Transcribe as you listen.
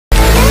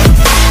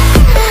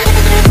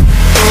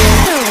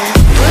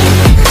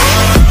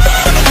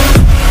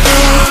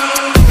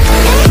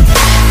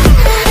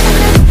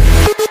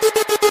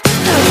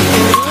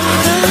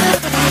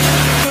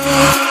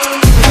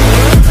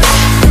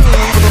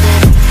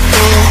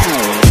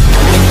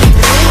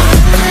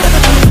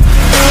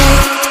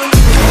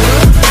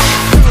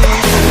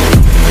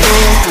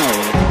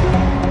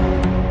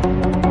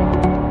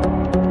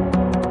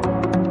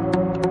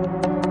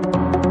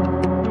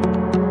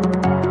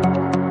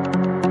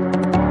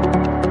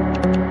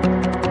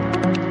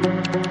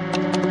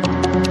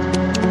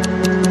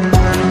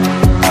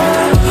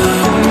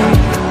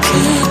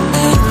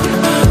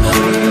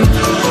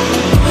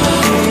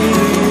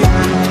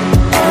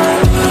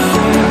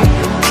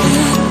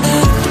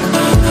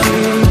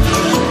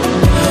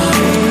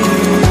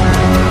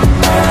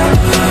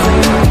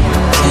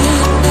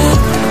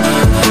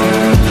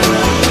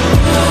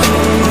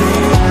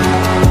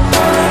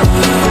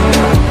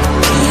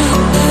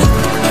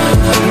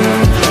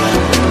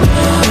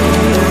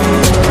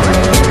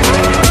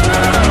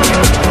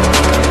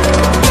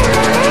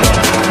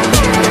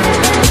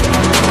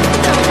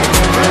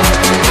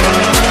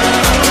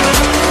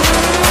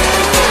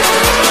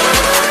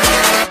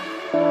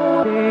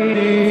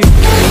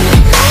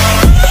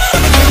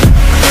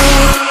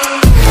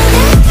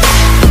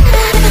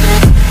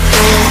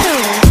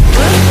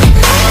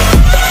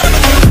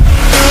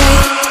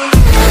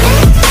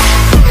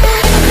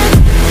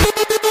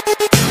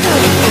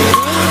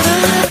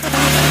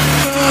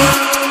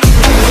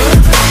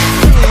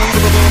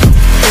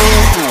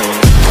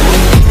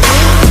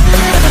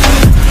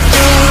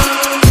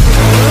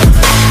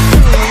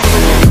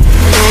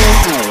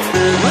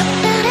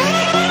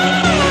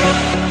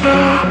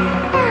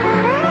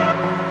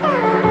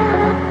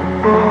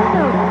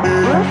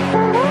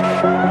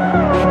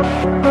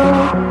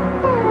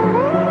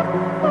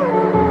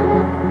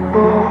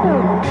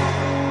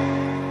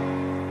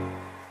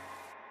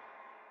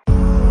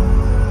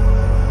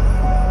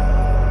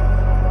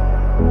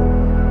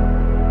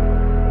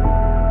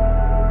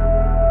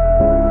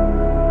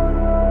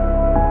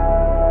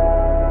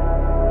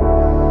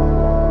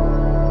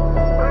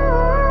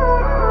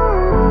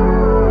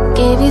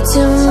Gave you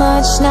too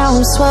much, now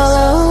I'm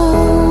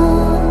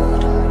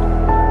swallowed.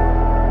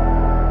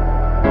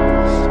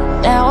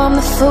 Now I'm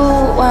the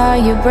fool while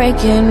you're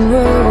breaking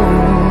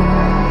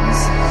rules.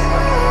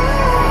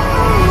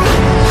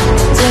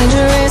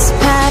 Dangerous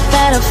path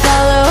that I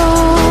follow.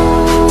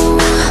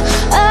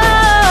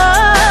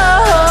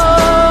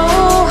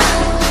 Oh,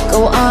 go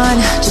on,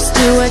 just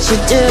do what you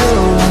do.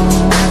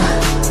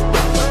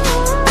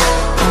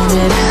 And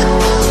it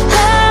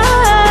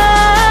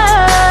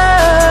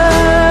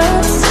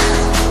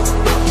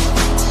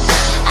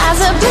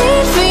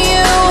bleed for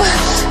you,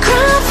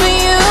 cry for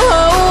you,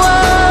 oh,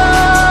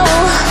 oh.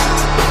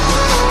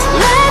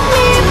 Let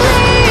me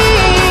bleed.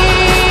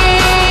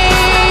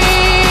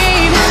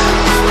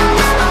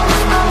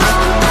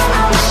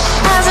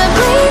 As I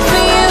bleed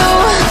for you,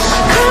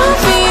 cry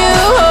for you,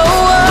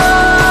 oh,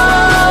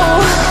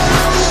 oh.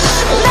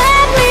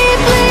 Let me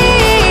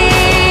bleed.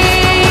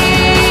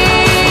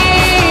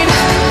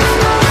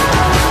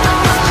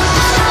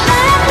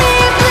 Let me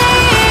bleed.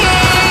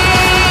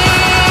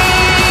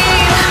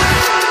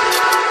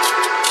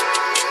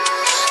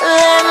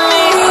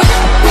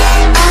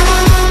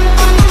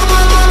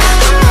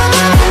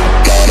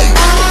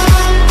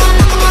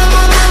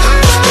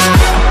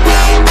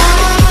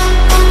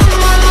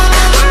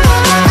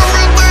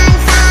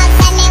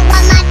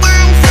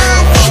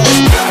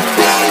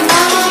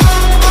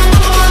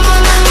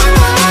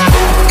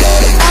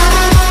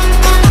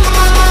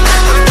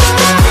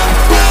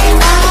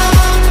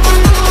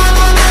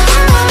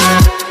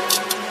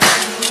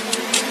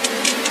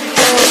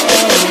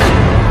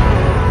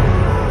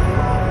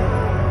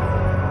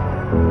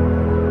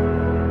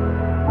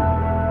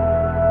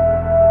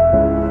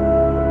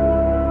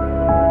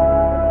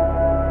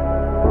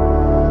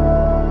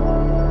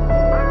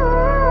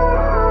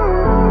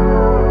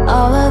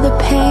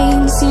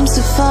 Seems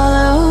to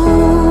follow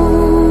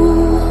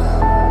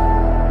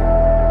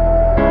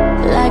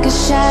like a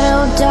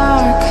shadow,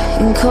 dark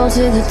and cold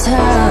to the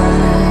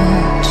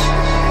touch.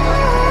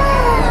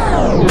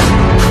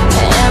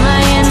 Am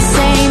I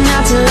insane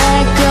not to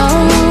let go?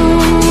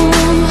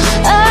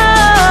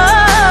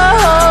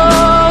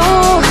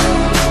 Oh,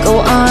 go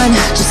on,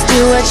 just do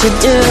what you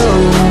do.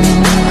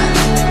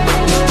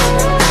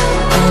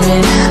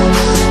 And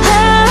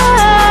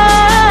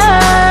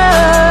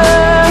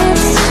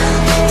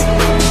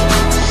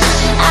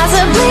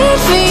it bleed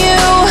for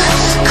you,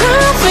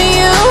 cry for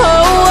you,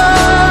 oh,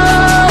 oh.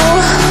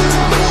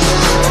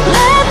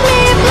 Let me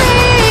bleed.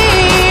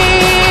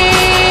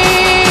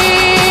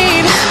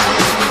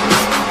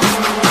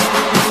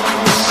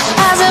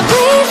 As I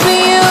bleed for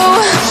you,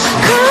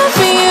 cry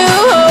for you,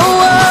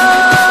 oh,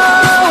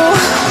 oh.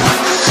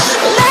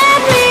 Let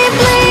me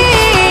bleed.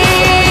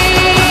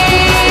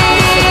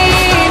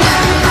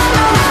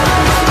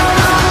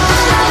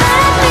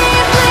 Let me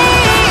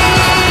bleed.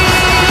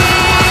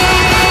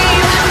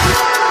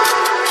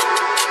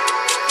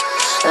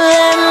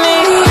 Let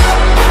me.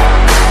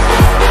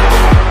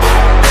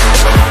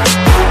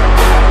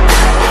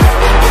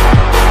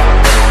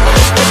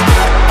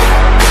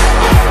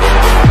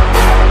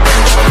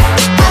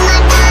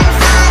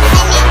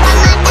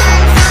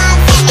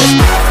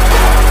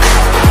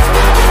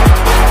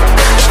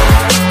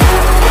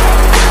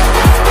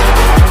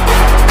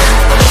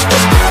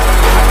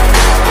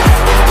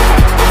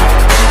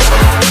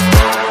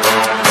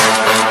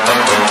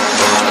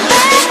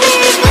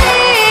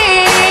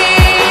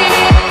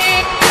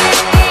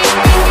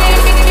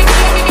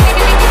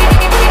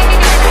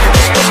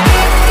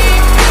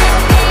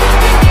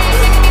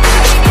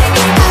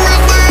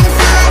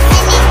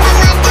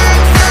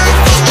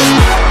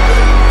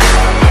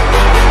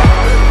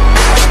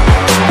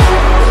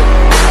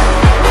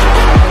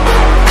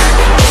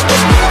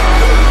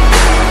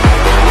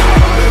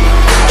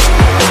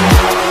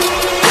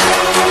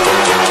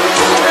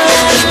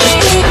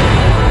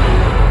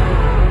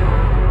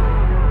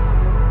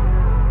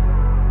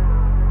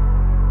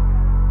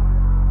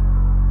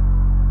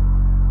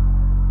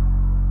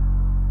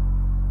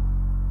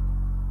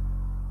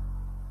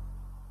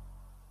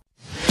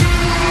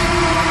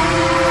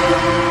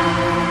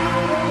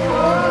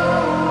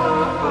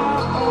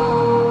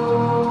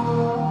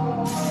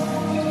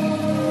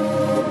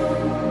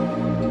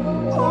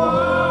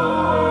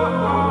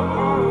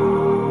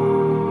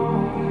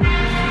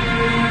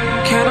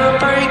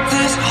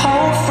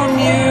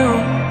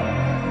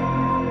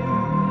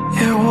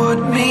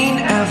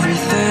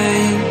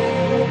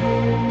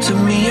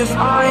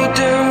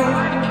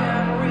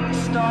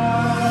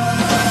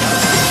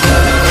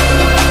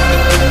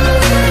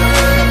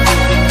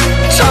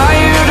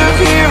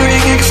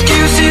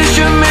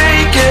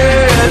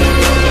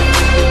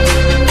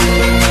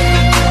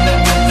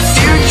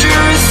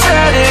 Future is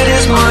set.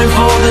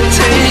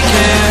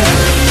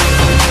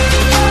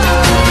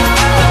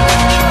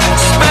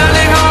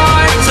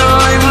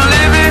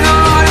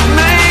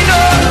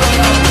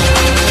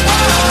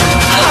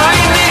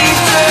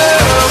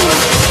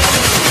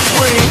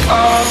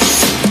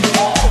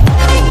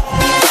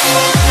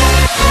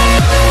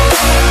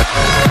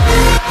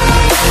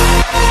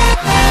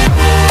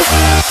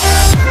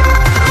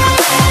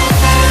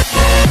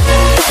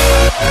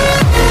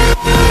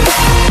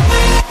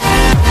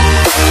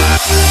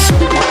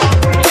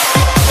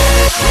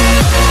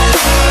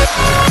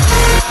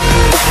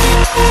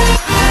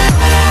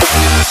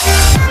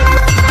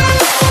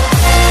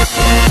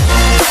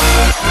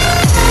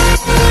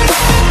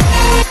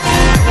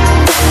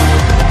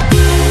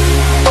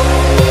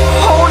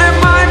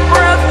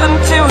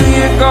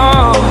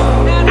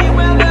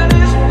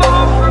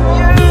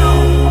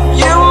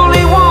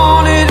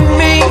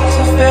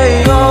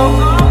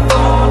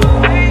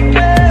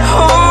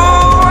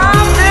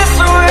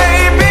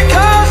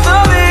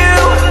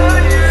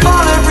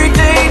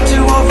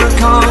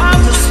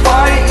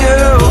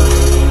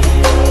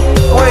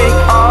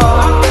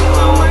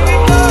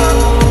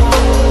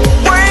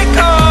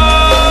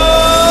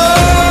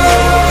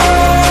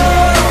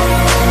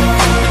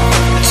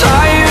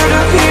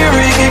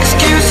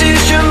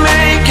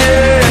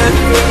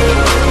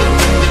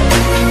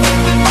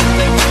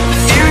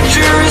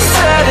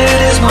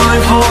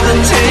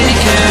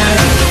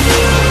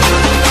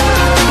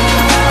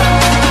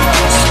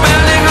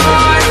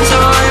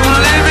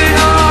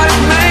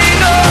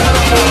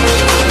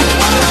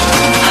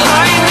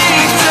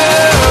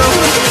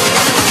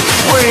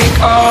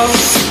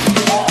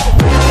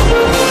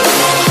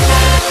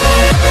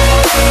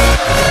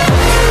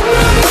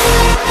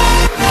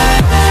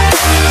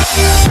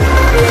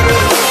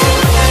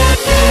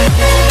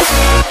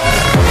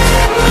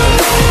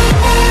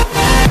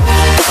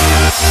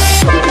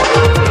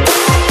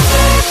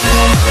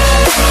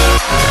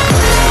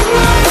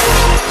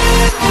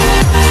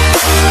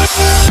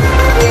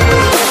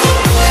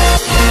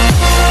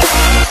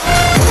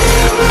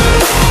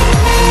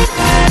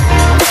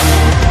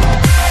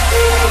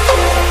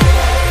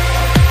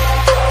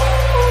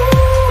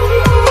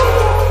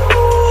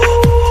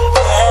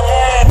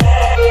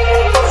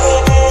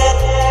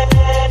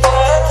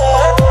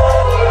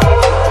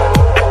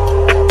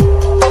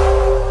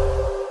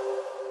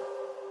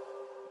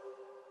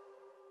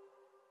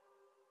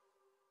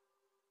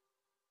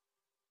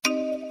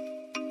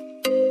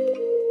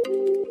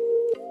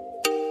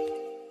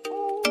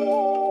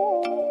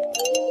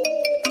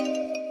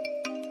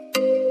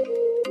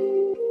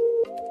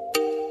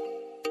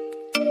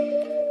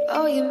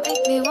 you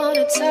make me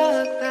wanna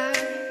talk back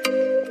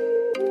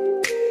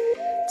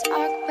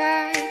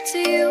to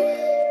you.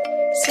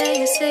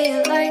 Say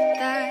it like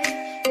that.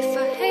 If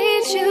I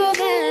hate you,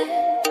 then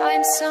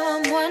find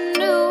someone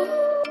new.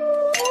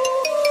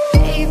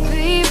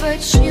 Baby,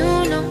 but you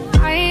know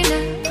I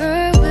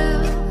never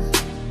will.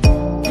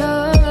 No,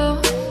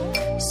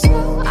 so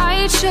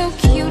I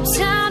choke you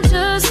down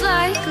just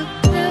like a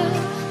pill.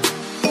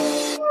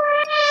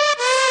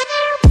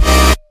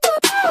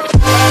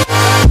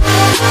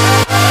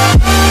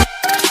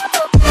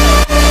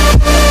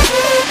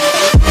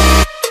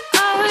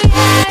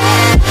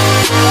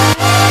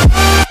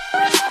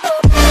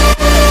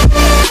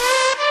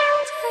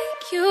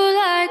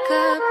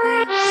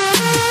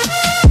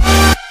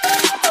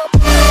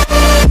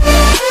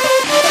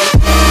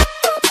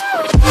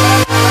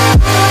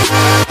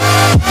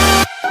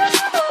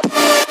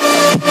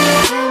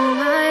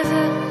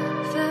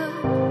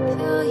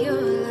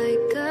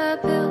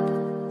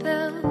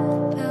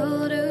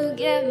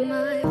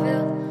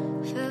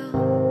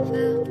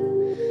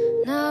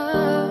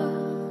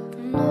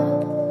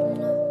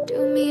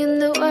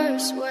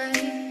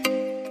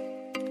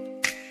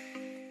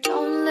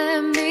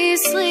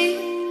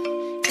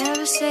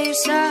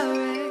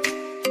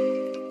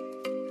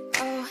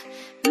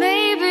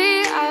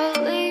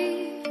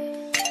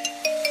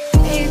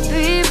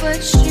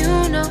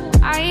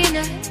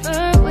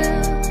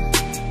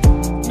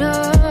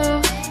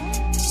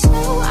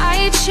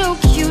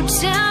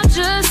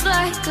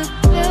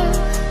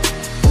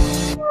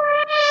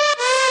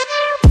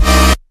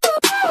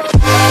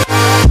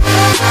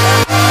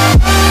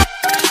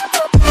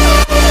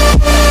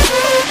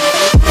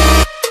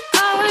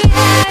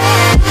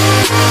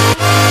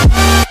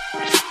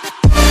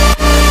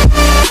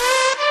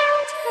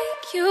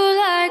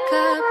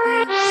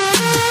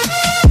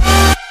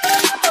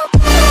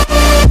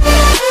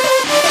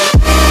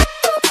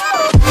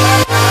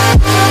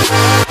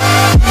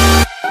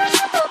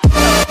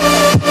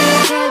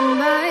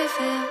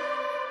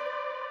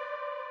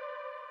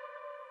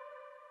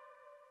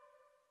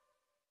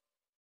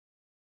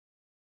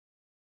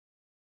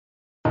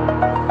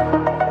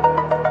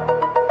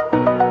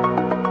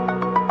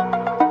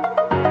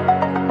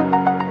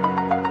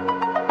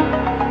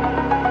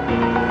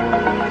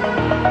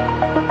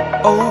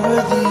 Over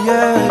the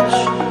edge,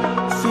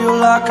 feel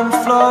like I'm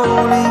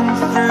floating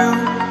through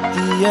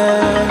the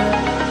air.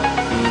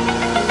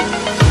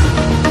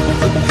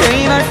 The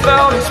pain I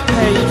felt is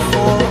paid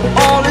for,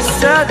 all is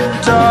said and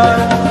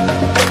done.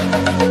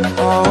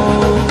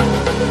 Oh,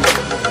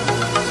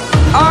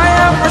 I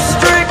am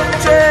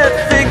restricted,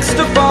 fixed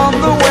upon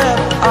the web.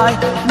 I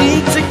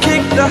need to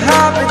kick the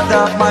habit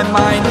that my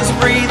mind is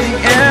breathing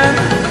in.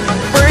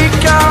 Break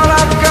out,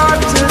 I've got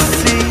to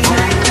see.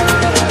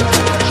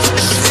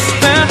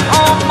 Spent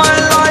all my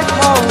life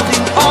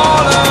holding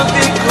all of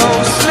it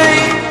closely.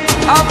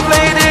 I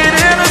played it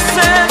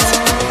innocent,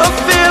 a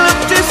feel of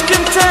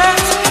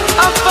discontent.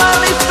 I'm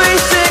finally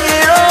facing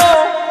it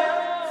all,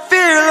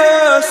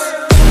 fearless.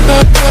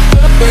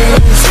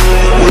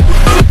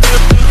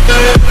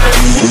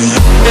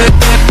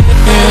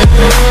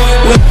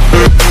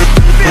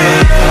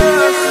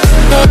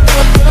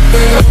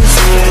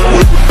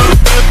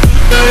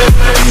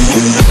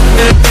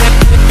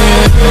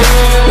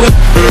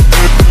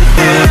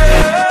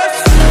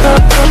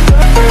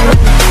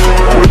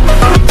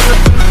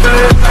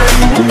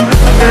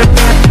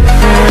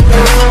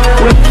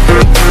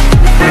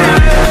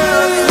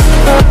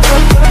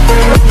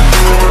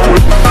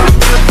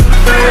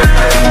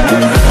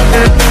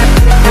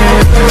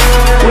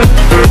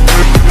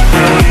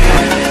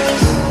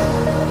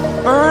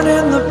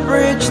 Burning the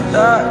bridge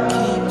that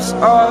keeps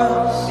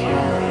us.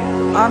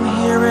 I'm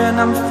here and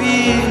I'm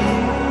feeling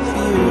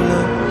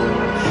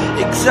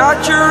fearless.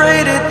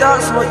 Exaggerated,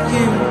 that's what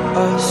you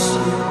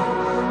assume.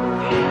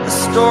 The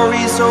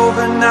story's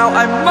over now,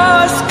 I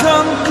must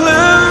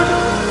conclude.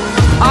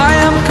 I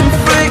am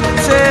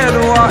conflicted,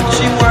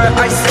 watching where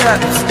I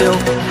step still,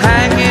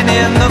 hanging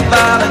in the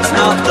balance.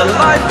 Not the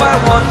life I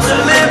want to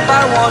live,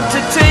 I want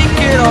to take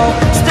it all.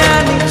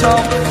 Standing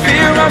tall,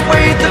 fear I've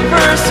weighed the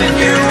person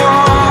you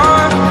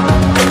are.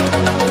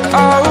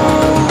 Oh,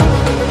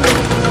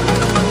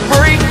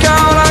 break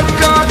out, I've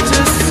got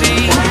to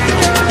see.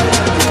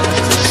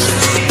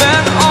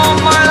 Spent all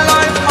my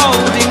life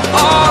holding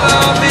all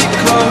of it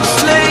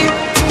closely.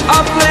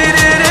 I played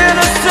it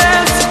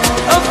innocent,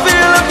 a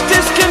feel of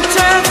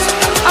discontent.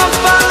 I'm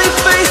finally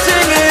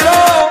facing it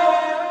all,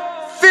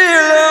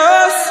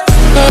 fearless.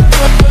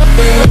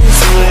 Fearless.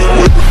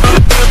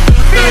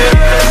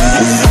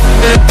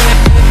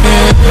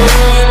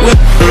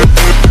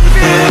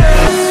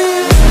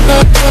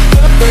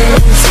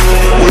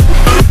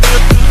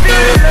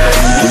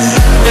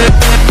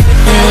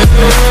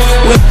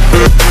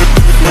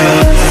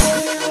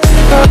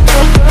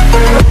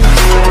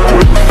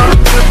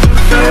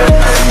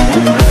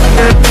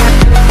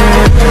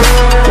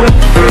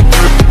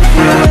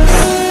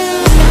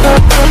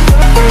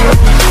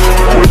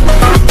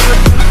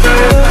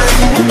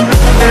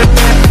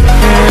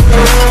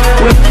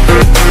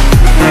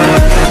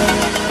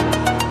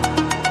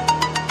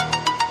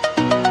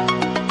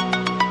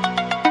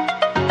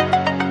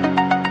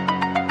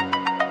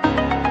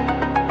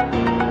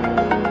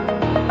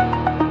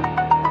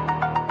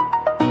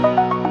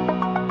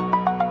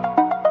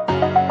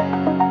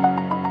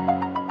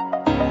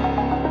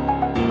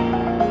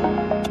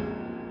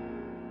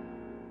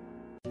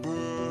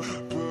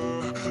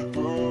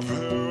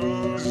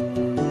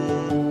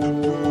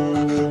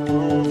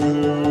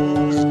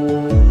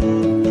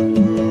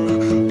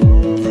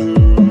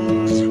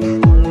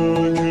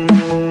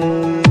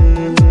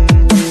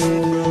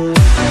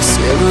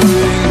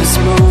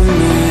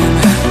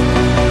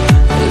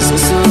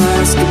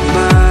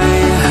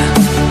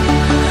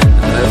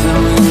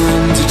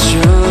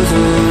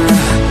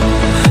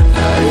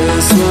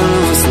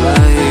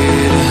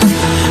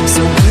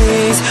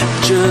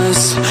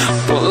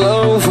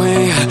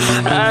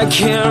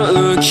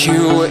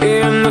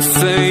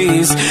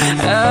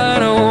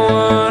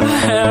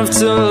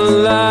 to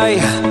lie.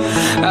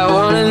 I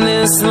wanted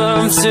this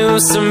love to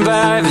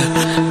survive.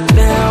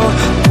 Now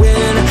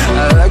when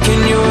I look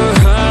in your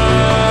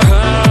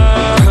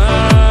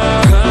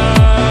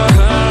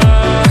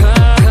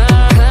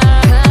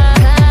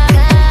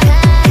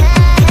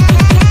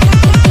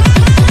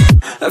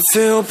I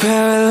feel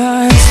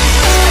paralyzed.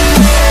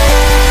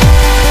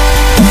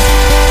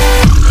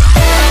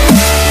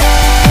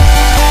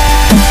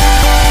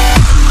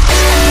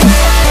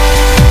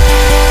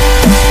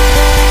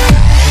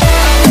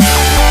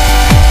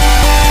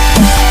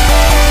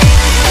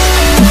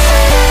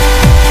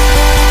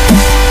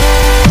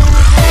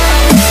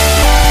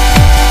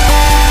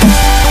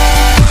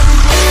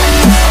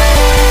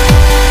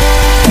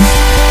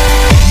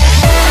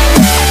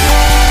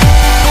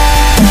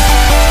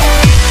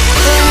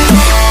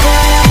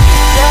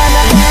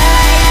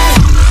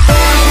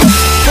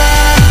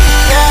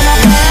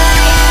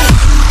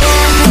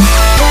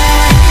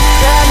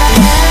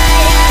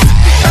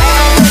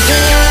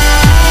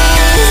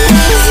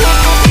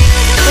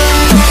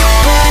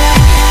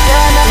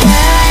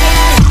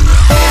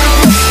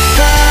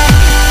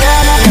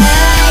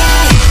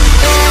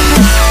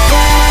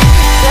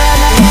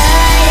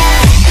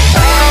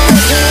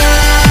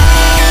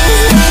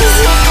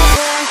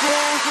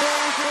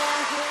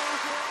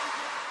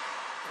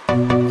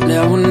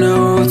 Now I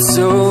know it's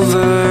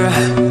over.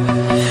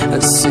 I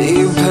see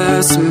you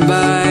passing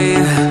by,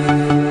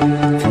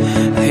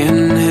 hand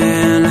in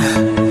hand,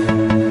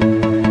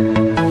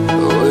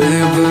 with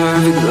your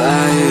perfect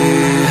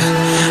light.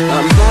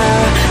 My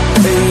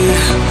body,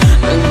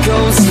 a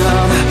ghost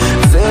town,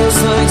 feels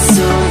like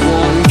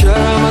someone cut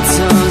out my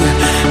tongue.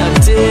 I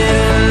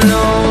didn't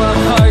know a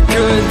heart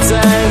could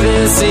die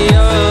this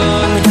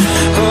young.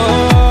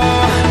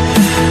 Oh,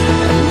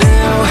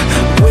 now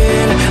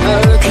when I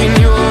look in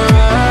your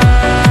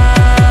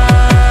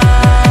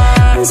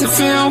I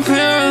feel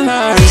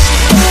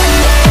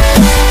paralyzed.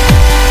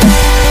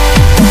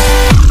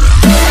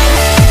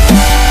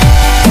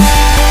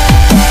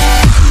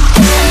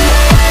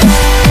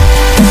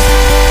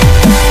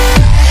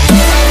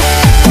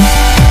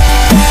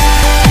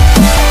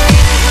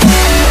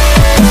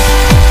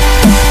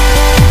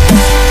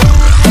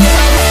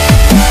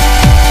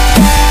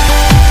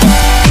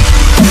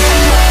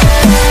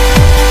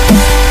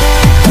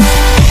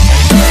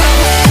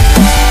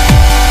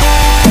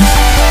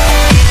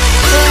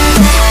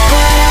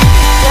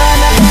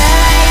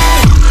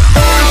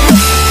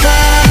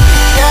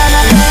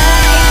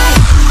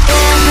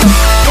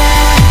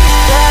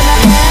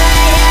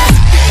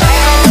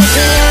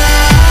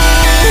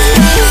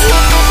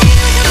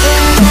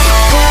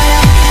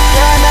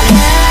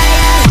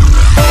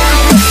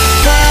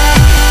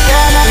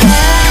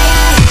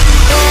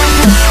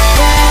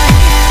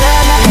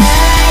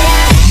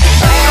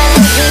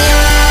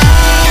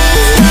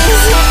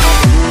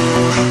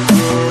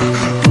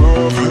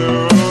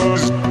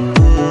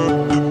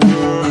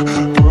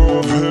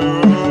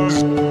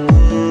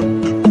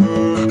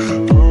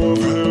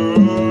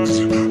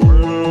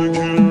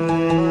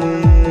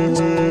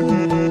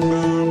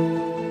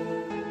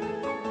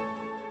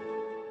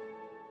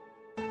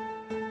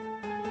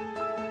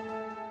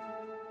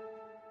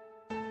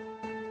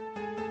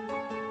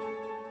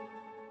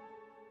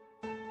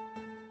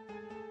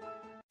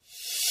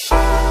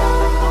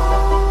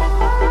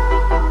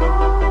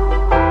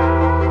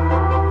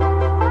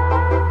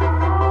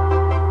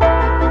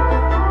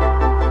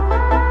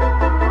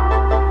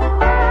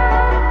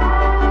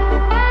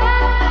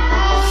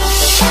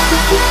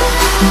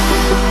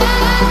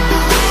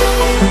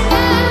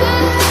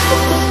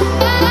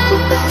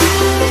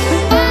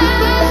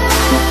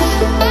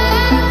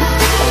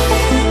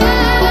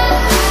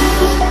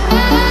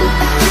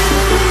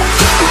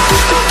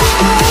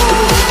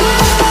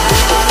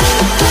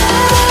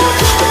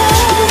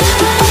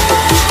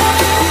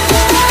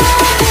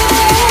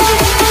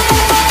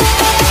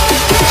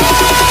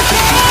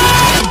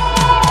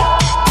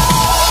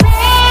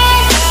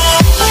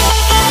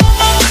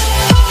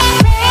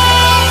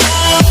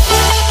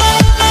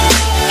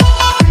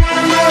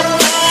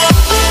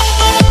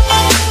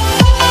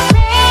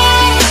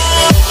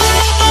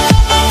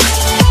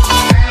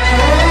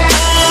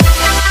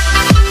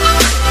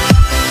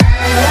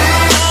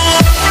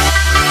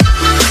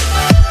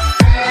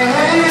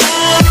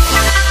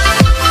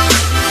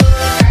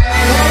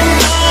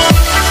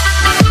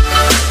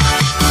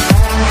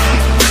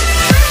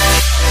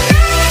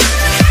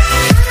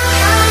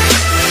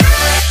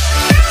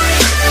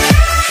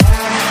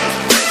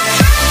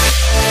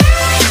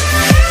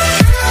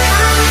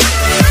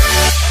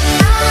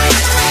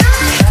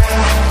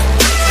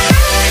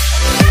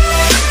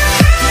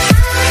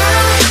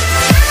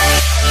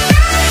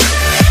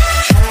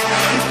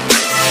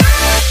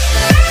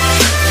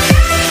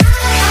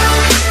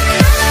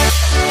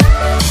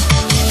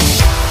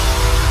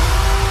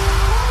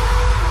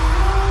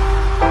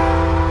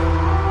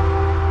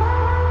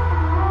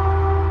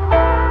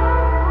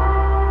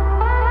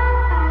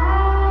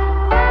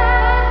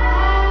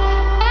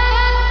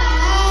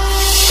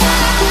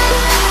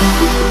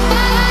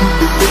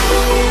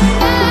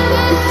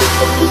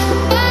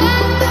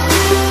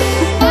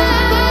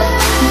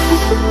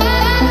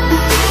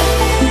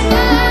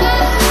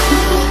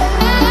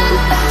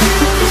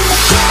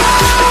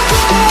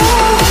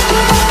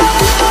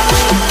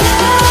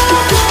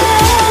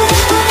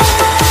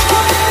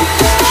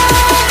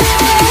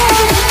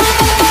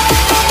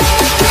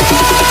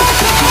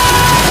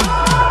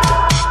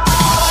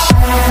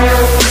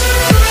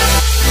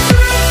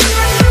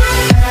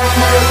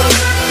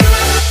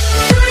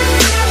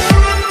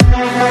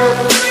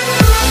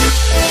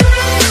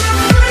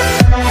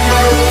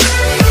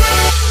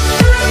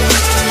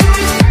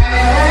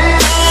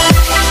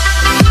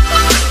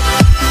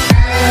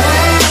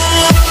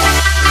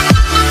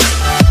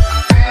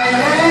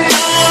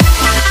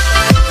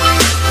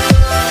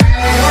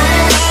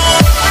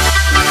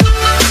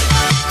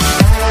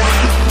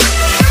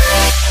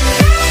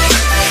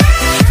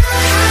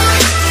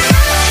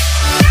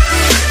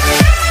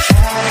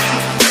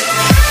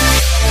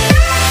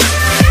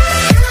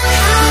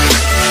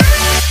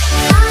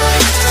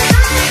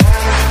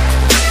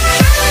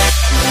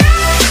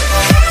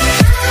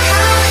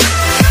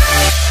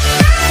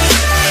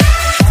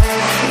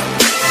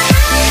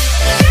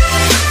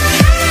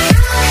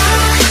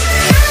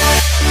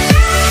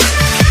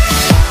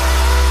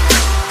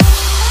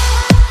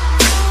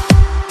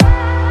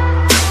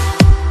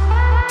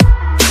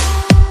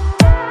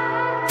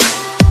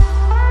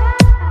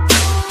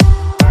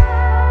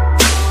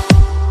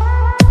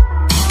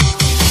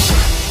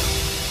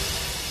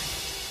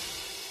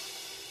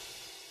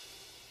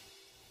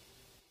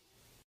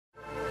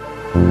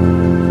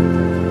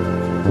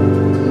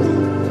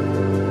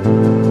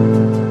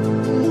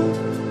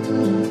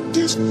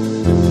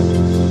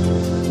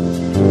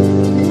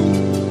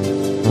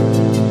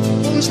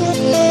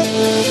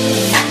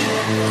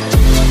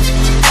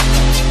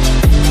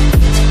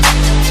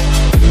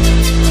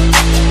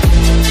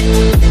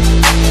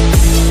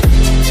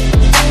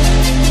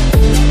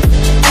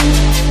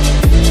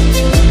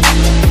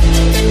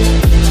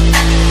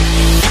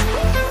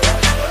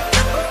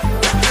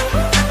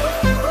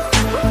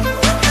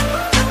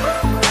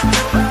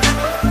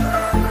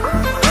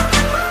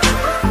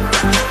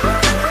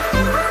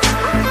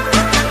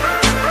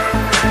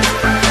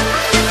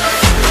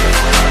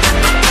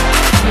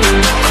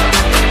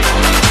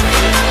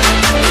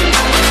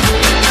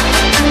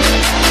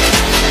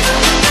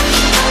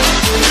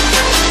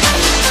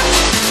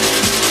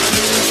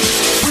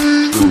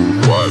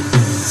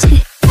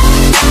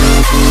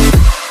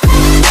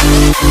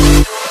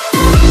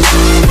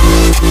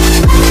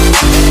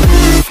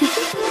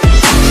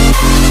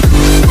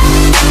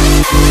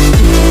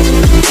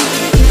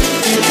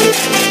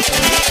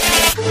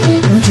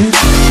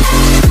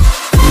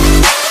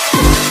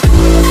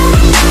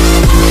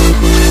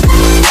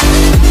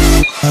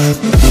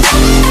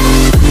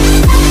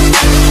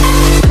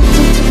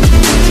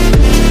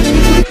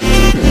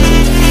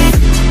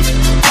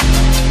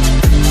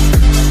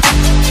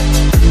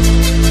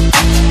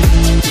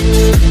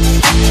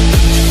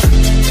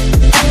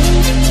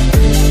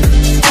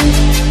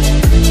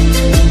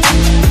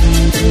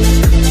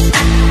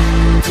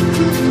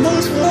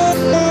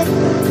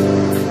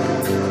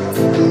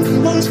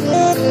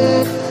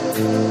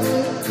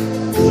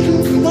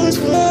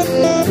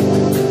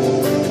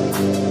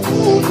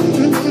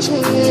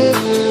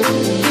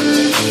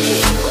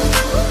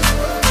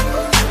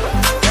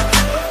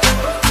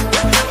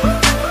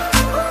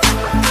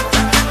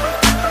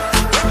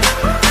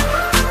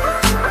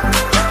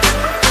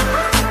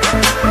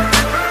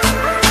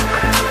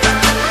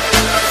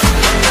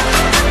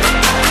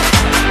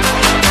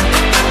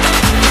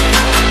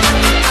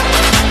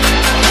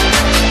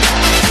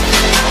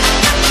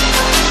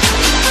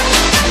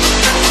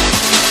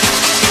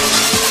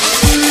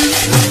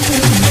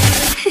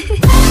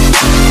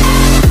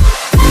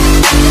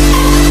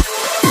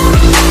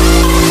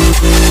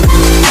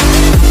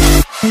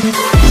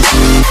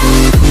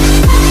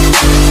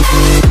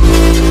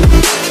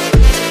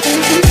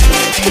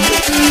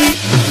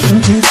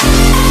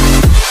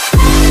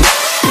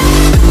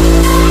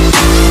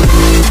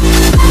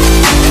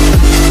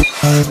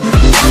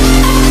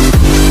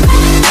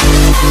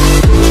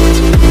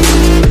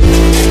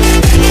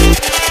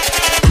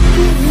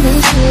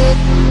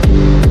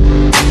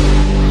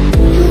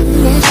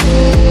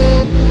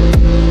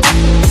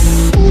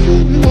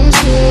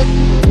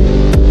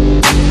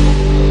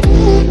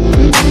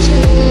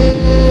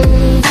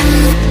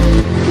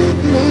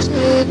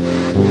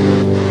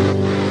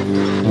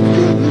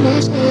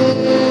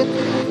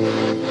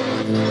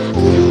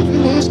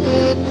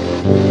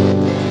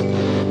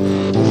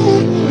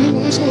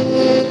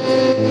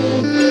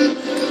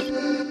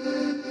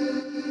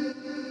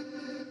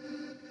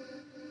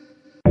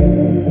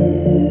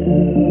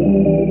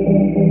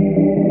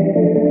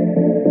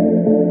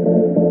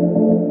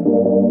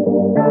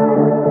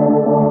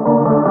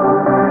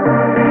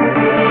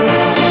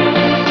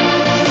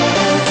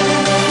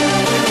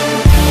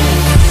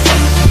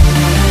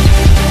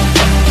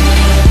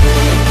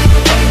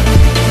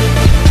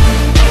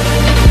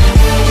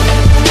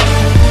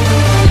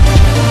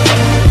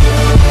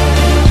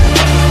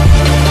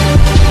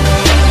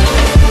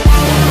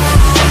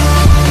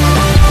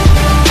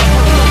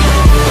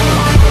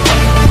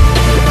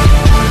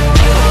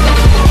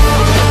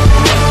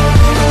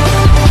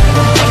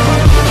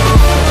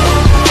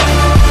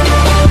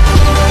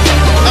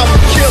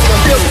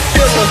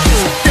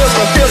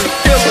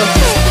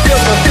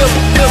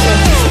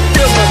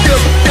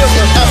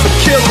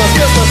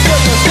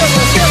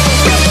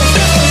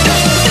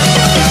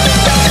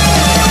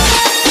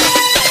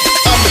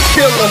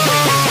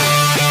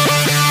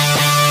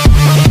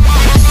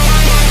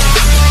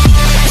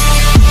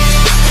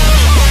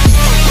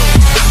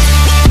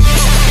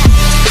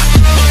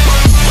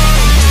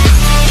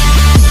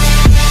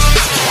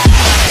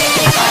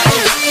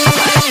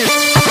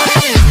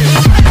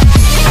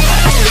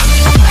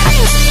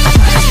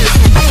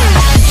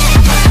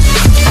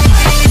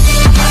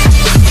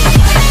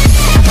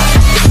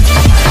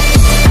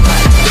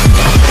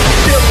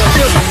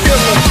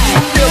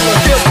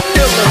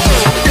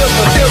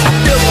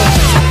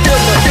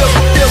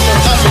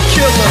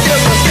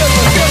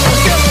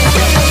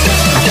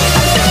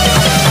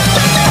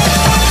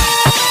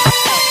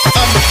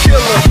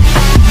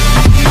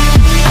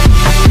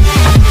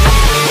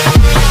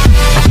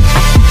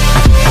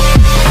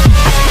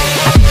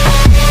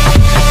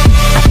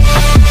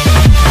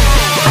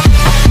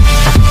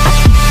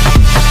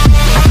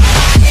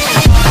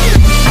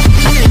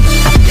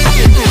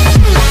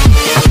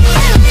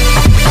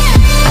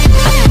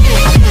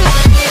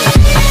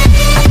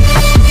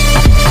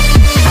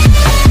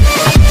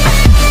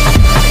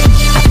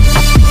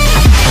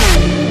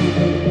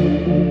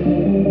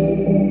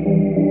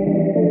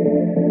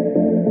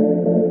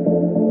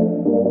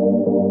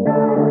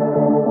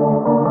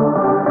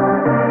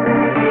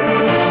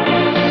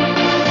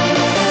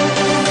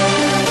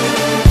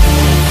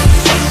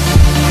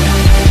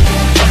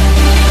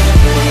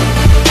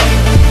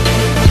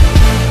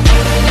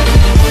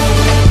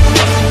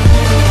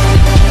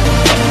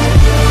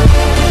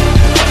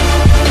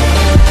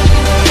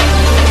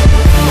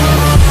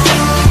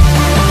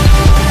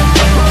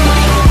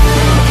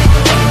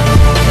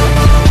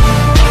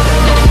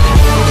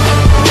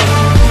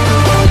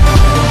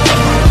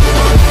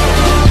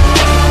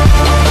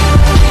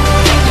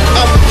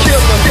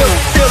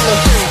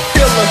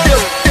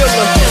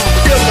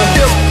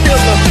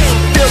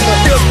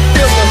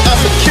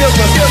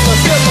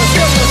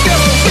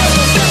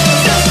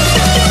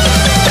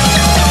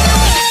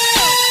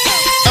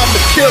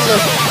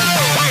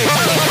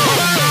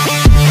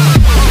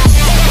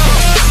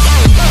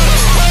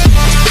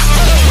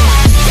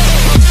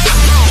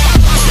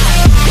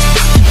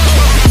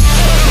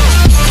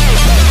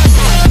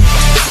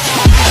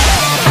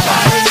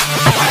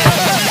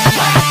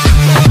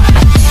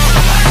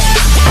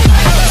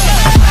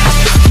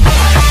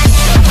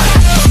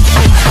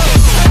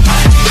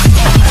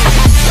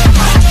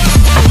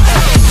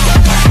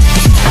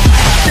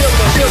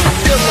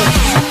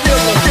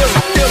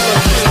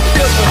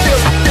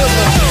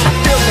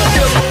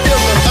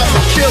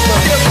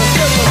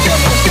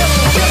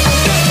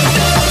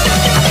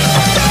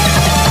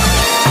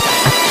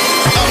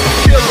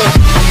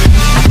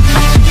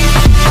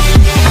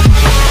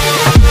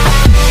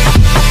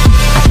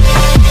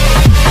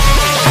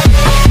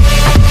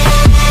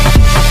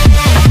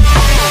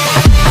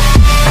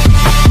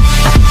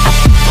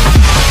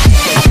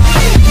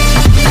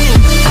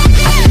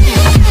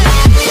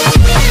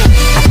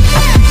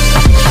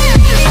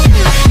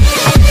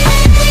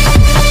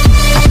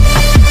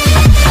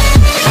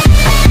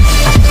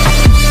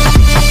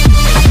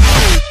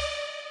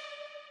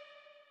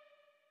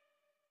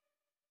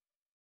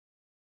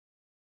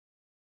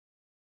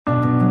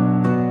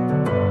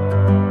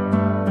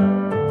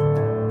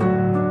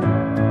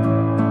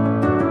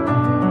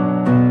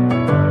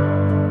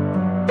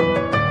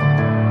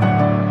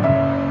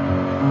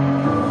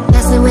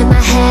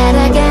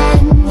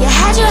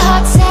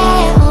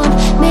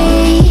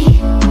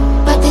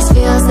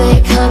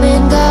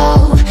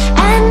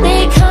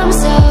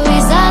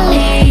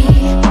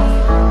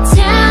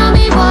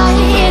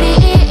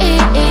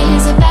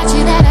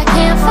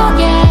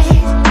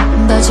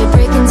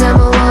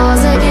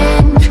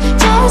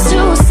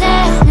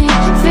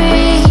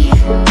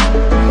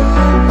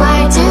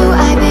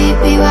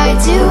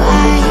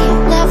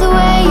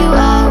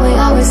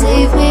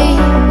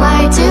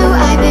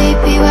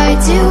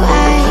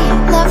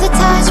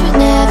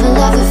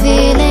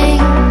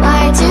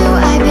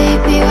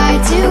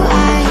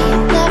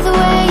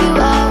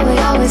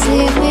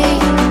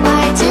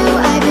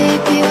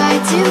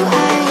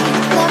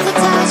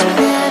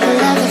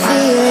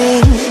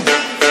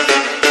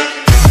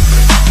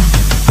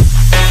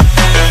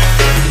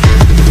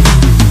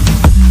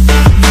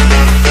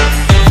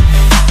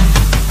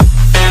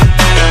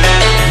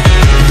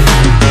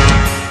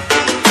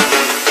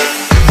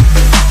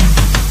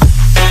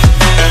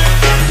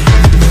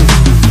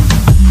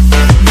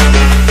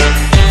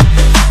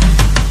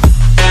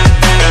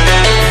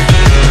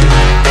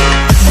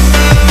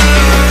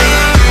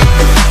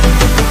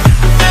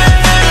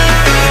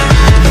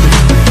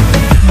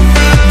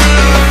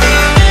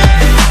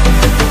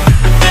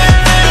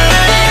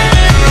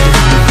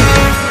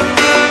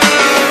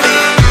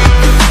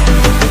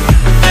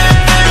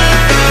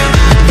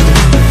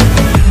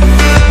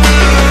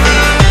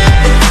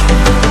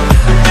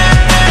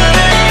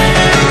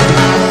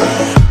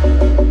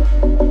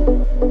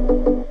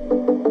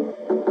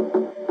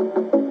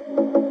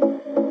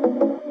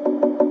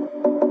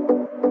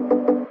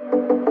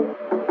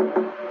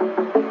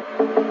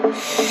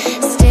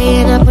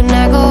 Staying up when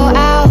I go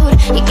out,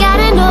 you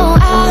gotta know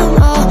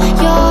I'm all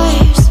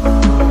yours.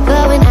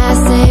 But when I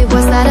say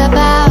what's that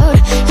about,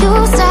 you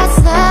start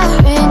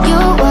slurring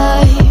your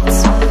words.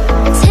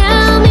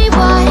 Tell me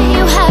why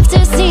you have to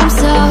seem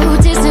so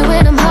distant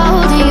when I'm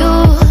holding you.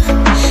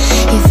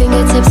 Your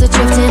fingertips are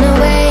drifting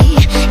away,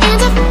 and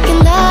I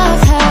fucking love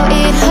how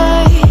it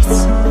hurts.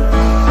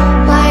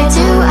 Why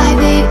do I,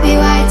 baby,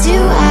 why do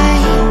I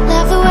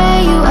love the way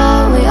you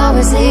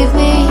always leave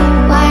me?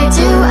 Why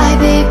do I,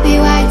 baby,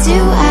 why do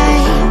I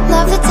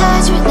love the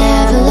touch but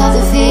never love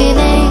the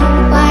feeling?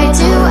 Why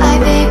do I,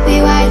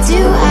 baby, why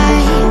do I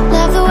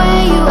love the way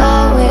you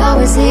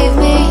always leave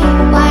me?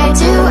 Why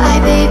do I,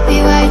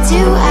 baby, why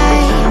do I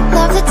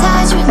love the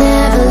touch but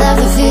never love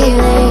the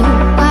feeling?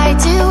 Why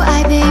do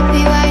I,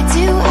 baby, why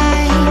do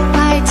I?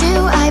 Why do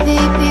I,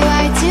 baby,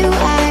 why do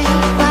I?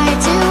 Why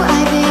do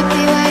I,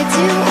 baby, why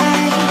do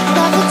I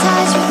love the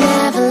touch but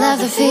never love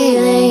the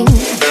feeling?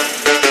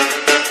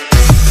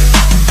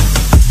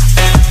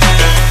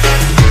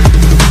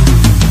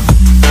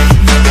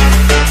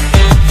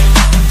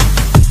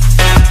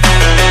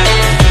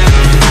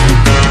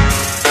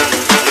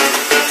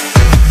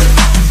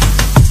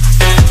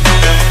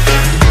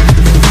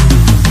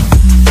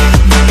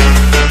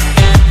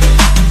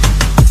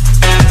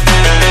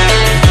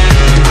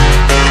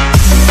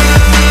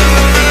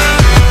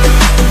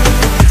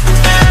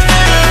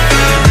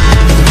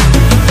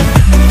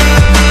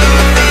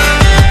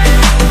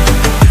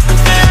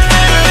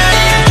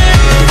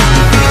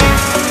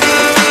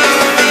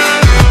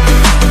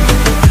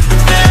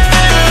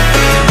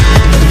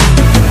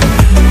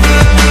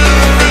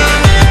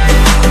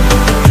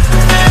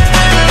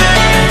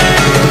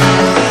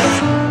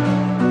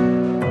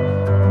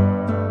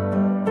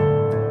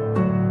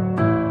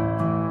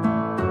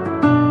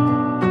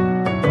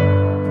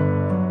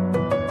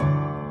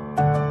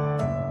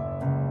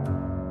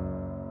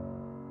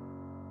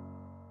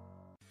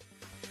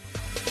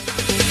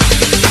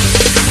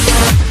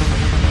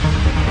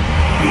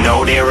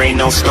 No, there ain't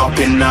no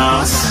stopping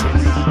us.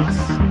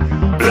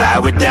 Fly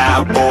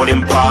without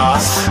boarding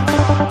pass.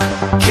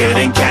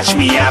 Couldn't catch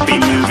me, I be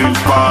moving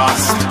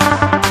fast.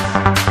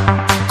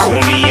 Call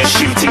me a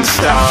shooting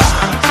star.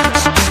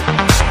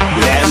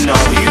 Let 'em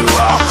know who you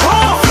are.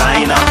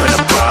 Flying up in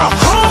a bar.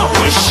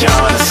 Wish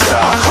on a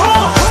star.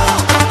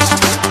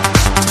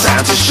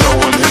 Time to show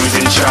 'em who's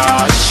in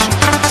charge.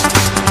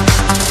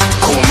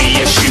 Call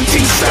me a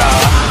shooting star.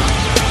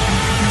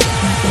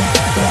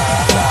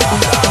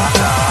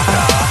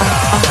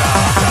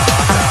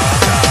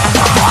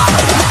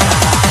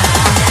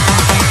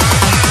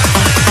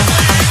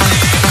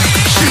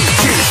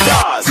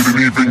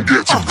 Didn't even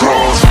get to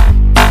cross.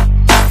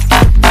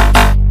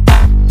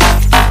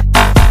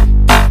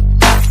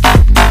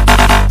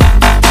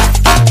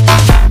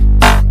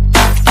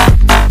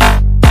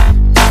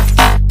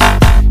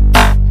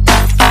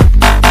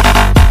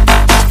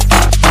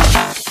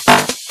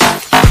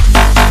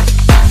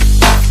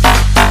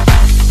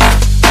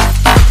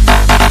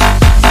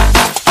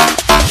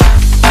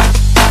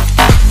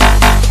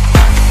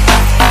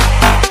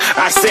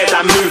 I said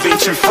I'm moving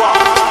too far.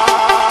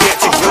 Get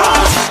to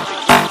glass.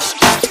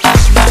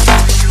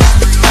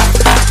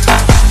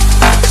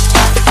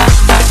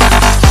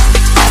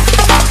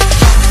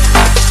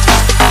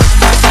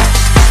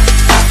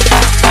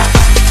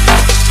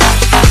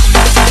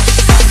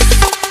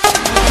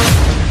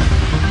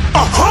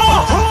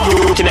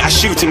 Looking at a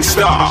shooting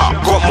star.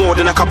 Got more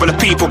than a couple of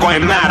people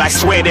going mad, I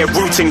swear they're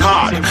rooting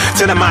hard.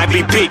 Tell them I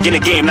be big in the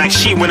game like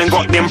she went and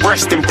got them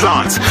breast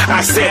implants.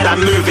 I said I'm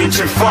moving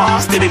too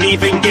fast, didn't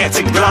even get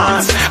to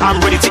glance. I'm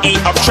ready to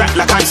eat up track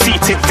like I'm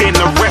seated in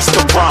a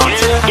restaurant.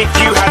 If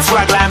you had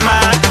swag like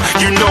mine,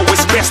 you know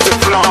it's best to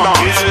flaunt.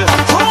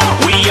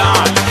 We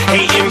aren't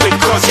hating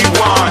because you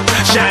want,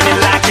 shining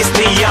like it's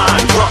neon,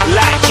 rock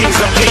like kings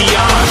of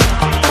Leon.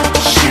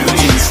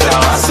 Shooting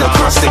stars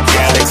across the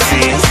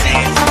galaxy.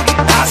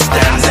 I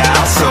stand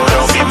out, so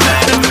don't be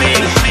mad at me.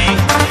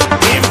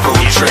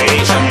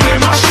 Infiltrate, I'm with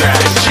my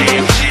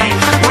strategy.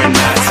 When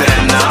I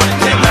turn up,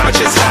 then I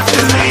just have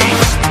to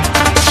leave.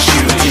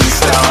 Shooting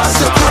stars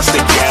across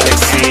the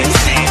galaxy.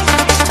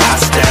 I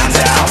stand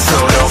out, so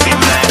don't be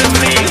mad at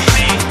me.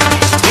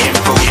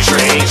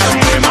 Infiltrate, I'm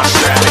with my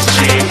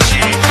strategy.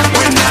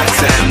 When I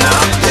turn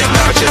up, then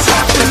I just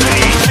have to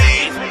leave.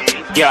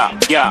 Yeah,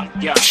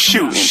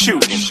 shoot. Yeah,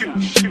 shoot.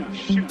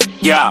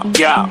 Yeah,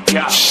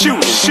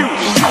 shooting.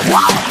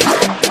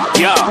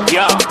 Yeah,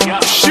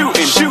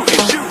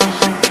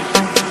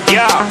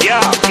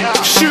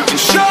 shooting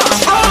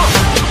shots.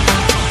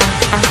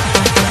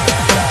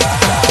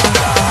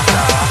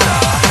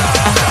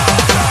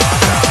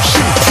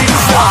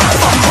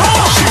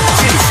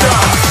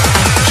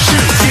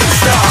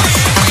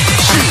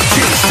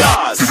 Shooting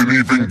stars. Didn't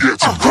even get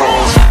to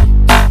cross.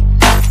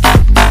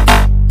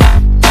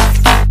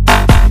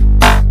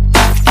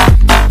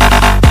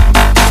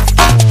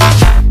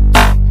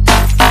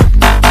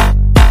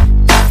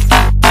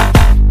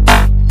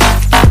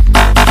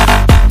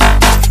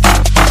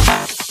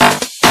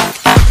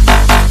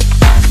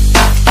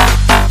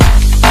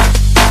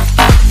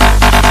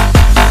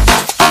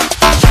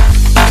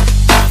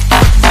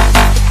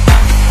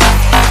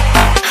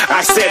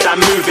 I'm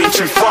moving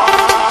too far.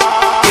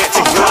 Get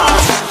to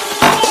glass.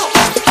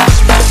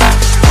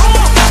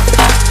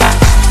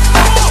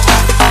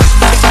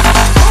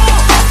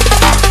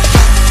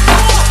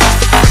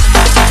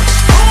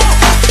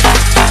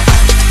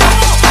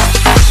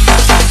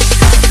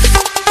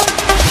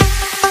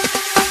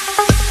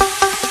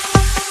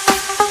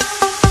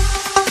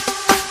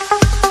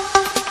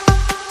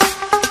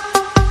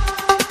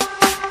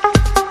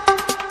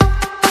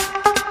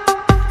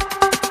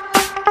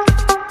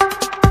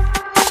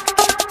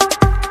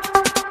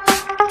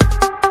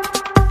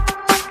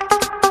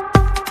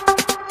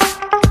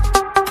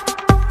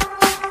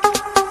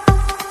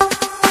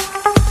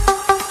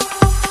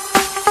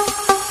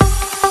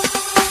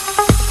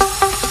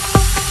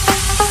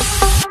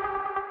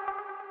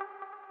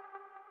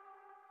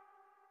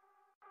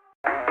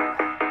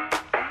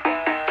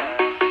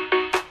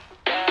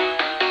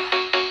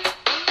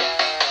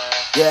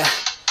 Yeah,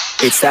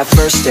 it's that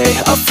first day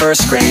of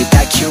first grade.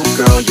 That cute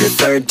girl, your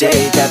third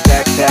day. That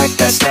backpack,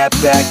 that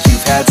snapback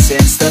you've had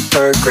since the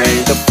third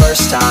grade. The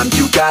first time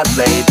you got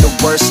laid, the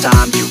worst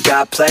time you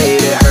got played.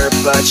 It hurt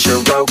but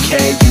you're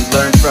okay, you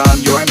learn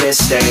from your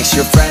mistakes.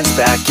 Your friends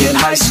back in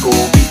high school,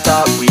 we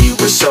thought we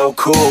were so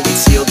cool. We'd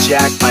steal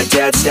Jack, my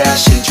dad's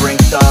stash, and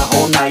drink the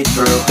whole night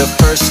through. The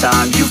first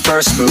time you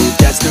first moved,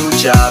 dad's new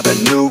job, a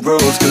new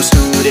roof. New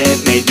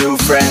student, made new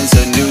friends,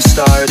 a new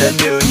start, a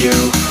new you.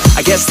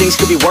 I guess things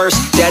could be worse.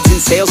 Dad's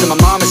in sales and my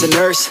mom is a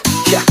nurse.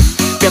 Yeah,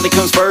 family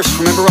comes first.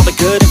 Remember all the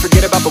good and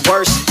forget about the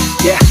worst.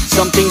 Yeah,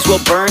 some things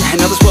will burn and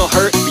others will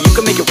hurt, but you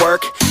can make it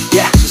work.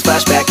 Yeah, just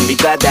flash back and be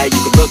glad that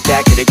you can look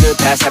back at a good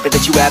past. Happy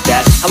that you have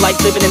that. I like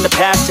living in the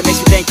past, it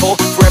makes me thankful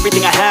for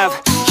everything I have.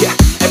 Yeah,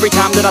 every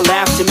time that I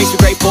laugh, it makes me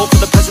grateful for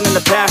the present and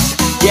the past.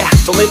 Yeah,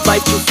 don't live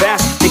life too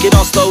fast, take it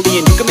all slowly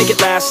and you can make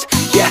it last.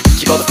 Yeah,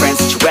 keep all the friends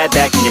that you had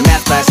back in your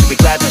math class. You'll be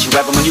glad that you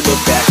have them when you look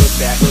back. Look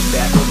back, look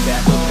back, look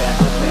back, look back,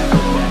 look back,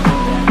 look back.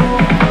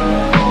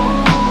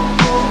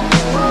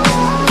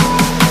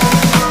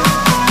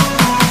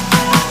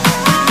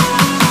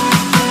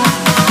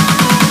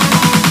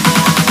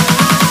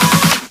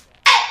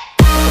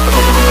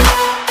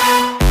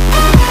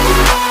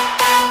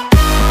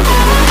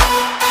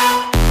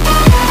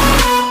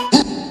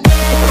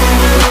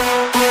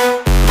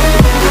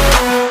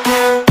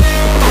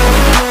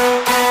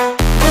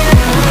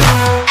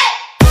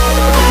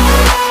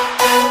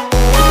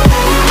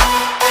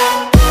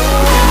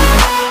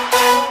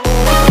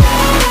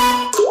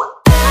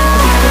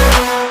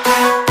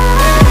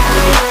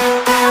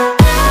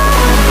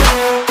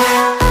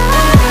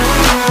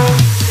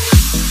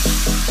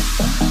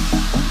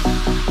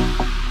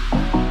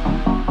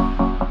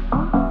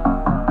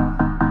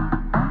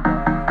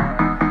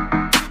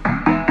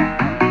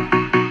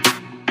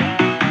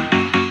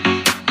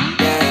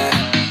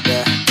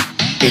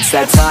 It's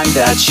that time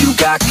that you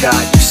got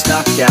caught. You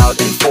snuck out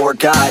and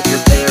forgot.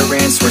 Your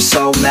parents were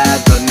so mad,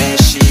 but man,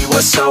 she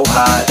was so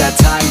hot. That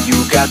time you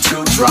got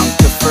too drunk,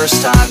 the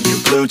first time you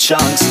blew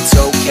chunks. It's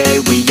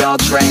okay, we all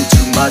drank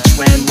too much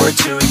when we're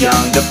too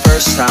young. The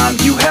first time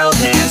you held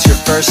hands, your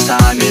first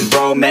time in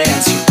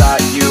romance. You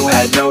thought you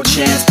had no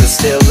chance, but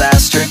still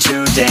asked her to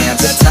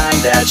dance. The time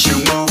that you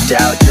moved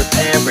out, your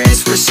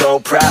parents were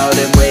so proud,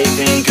 and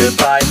waving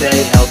goodbye,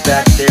 they held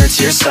back their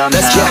tears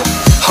somehow.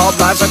 All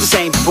lives aren't the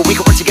same, but we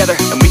can work together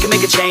and we can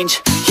make a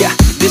change. Yeah,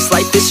 this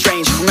life is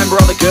strange. Remember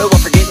all the good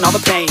while forgetting all the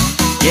pain.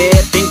 Yeah,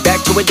 think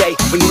back to a day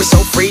when you were so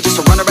free just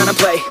to run around and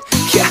play.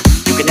 Yeah,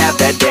 you can have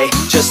that day,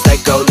 just let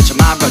go, let your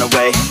mind run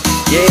away.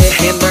 Yeah,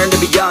 and learn to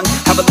be young,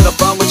 have a little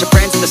fun with your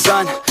friends in the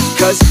sun.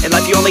 Cause in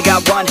life you only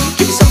got one,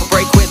 give yourself a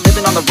break, quit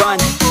living on the run.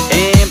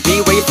 And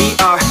be where your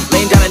feet are,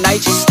 laying down at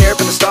night, just stare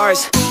up at the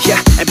stars. Yeah,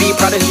 and be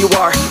proud of who you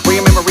are,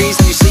 wear your memories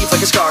and you sleep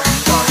like a scar.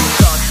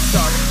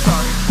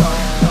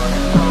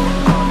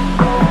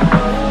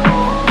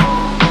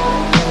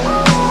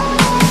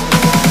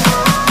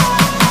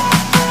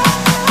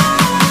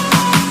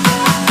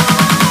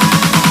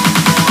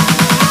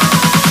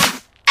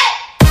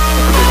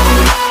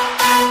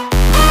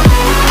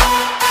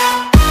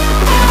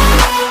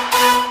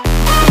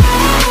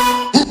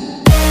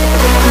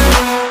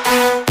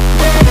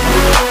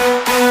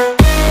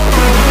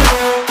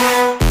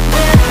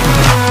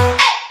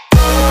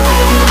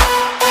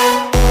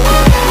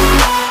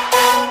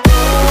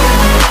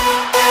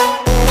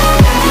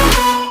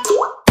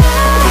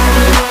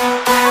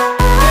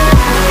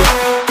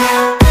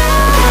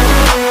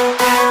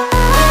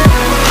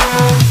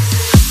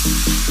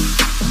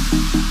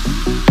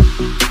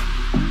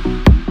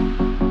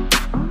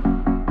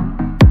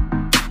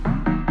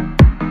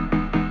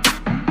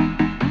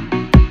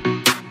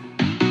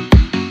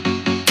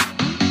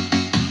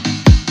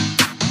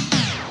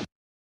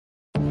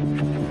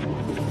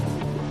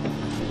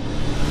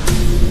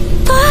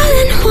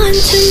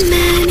 Too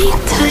many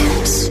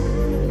times,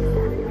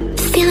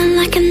 feeling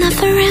like it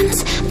never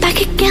ends. Back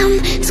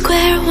again,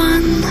 square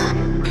one.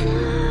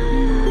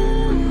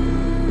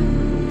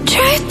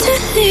 Tried to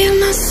leave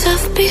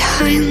myself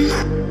behind,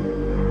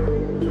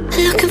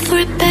 looking for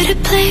a better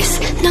place,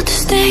 not to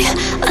stay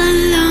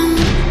alone.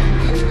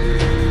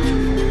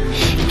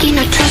 Gain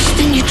no trust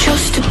in and you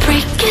chose to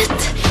break it.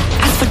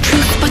 Asked for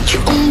truth but you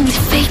only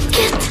fake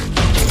it.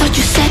 Thought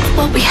you said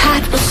what we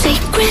had was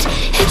sacred.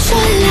 It's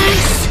all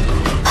lies,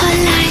 all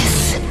lies.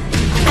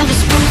 I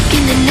was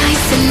broken and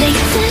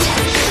isolated,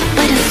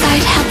 but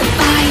inside held the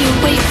fire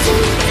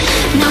waiting.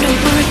 Not a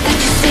word that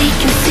you say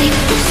can save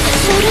us,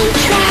 so don't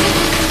try,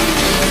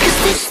 'cause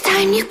this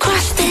time you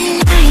crossed the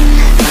line.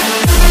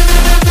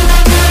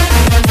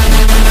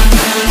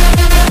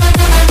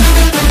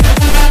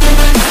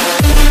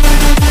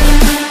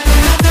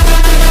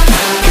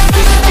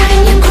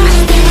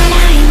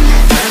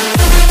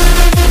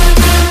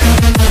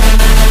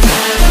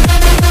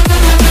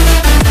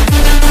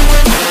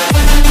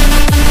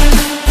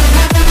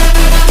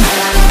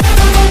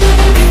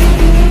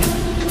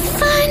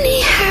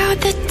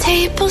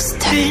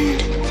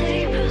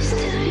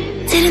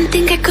 Didn't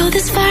think I'd go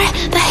this far,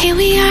 but here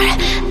we are,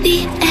 the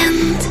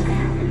end.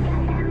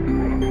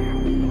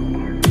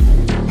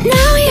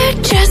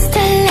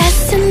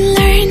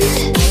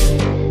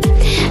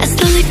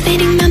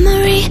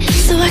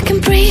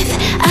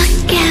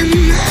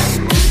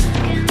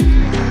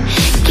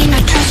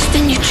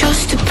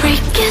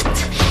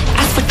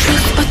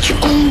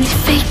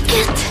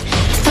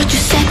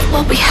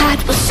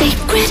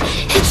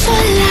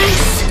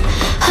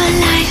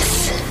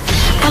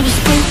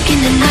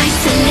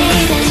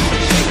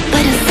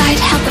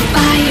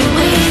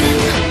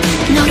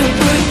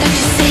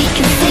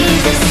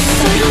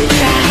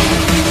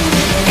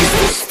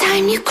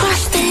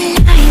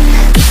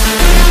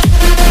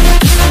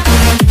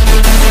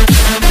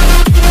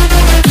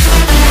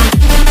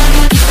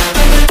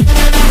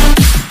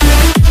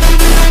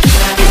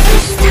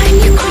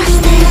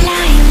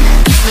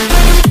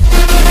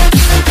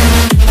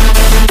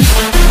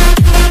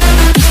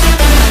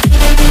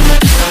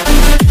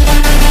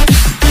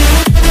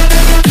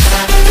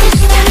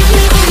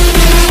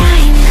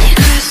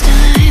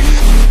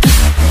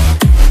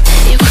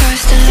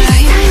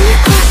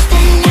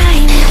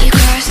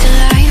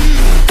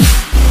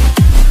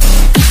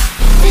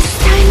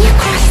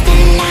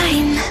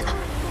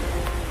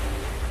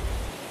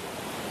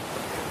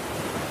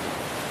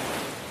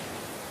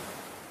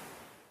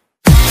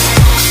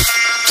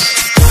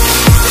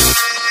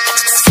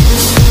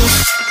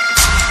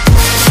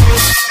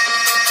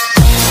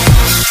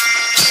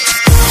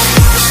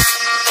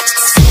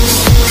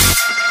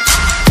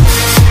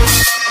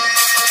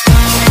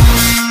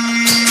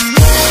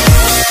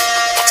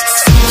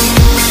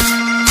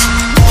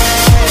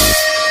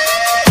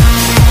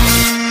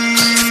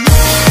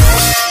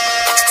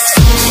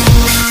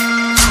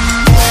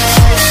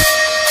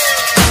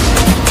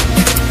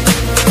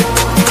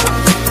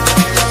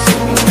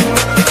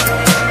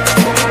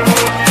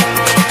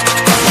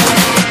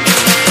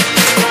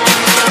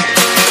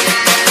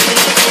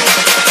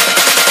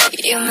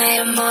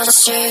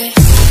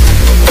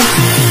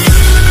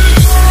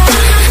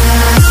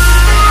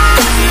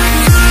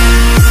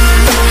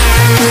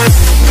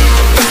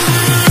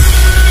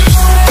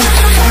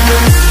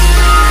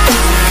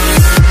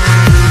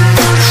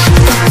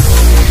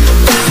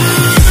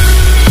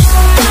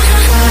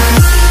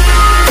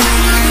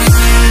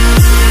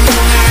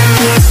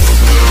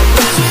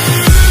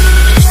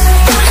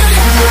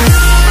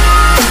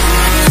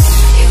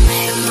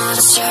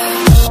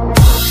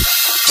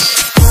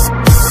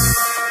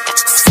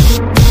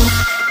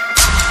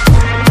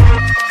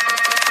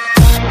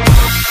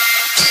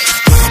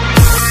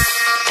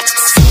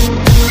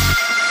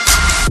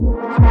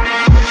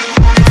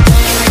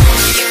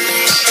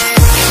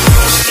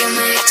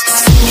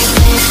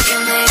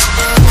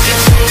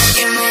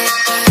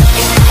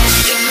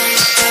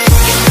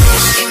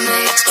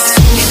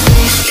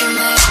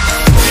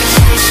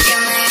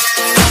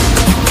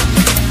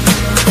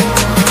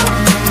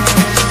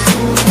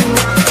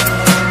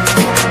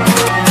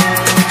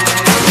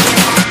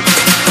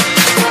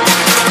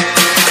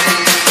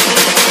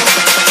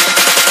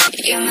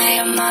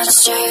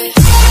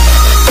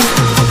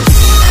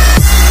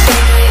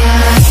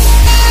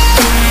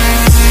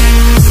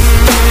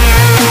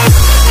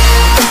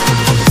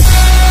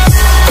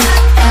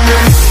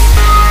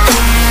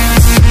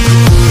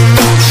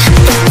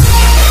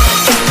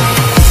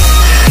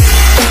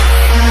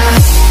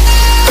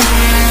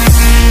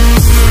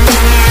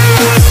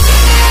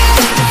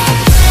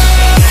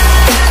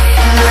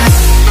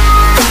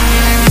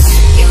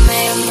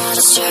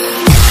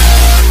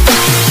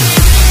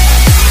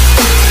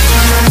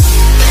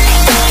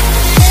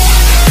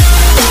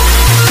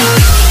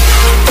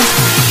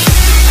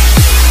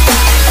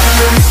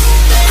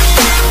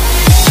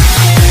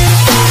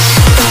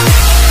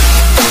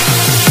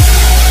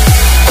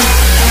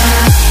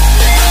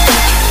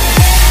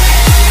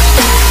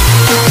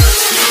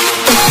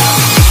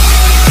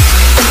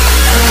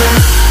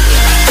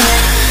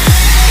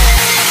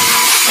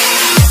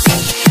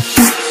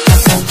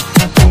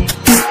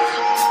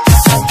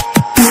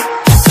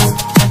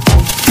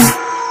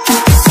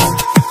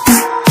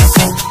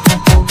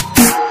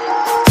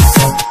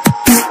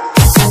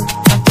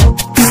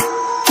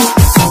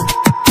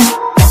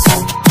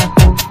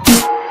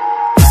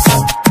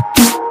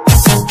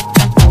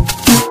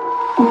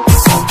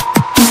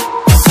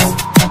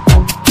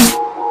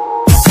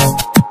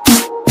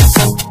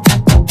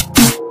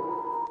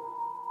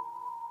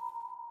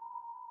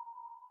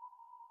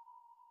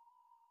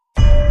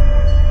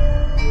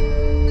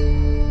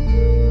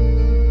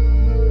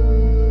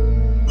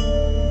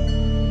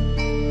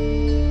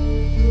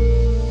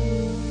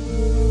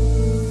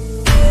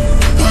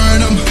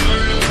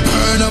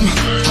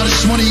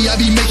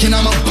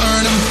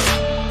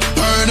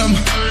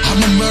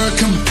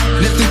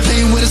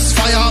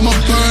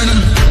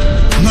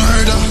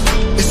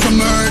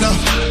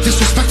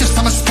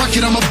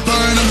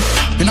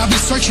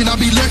 searching, I'll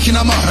be lurking,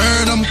 I'ma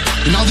hurt them.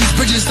 And all these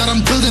bridges that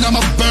I'm building, I'ma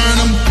burn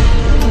them.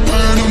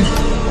 Burn them,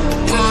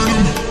 burn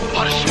them.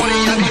 All this money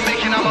I be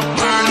making, I'ma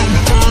burn them.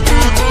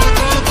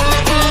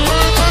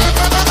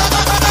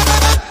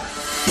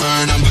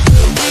 Burn them.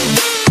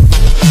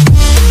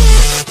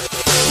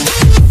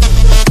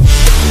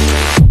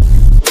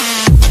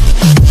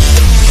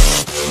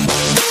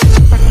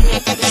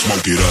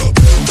 Smoke it up.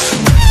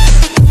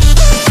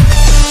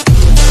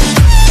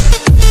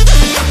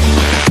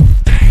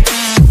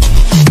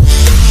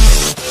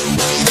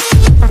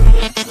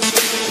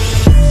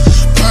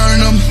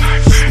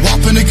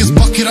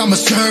 I'ma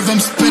serve them,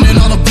 spinning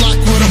on a block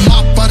with a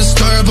mop, I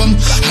disturb them.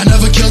 I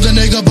never killed a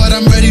nigga, but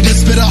I'm ready to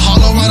spit a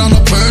hollow right on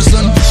a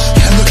person.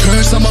 And the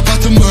curse, I'm about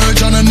to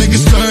merge on a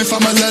nigga's turf.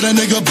 I'ma let a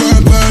nigga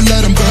burn, burn,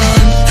 let him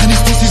burn. And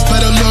these pussies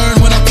better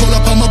learn, when I pull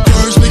up, I'ma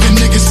burst. Make a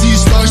nigga see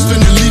stars,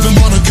 finna leave him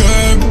on a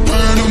curb.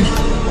 Burn him,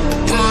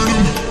 burn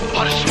him.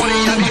 All this money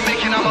I be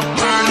making, I'ma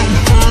burn him.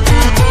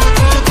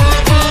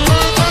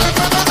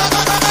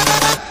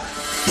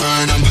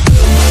 Burn him.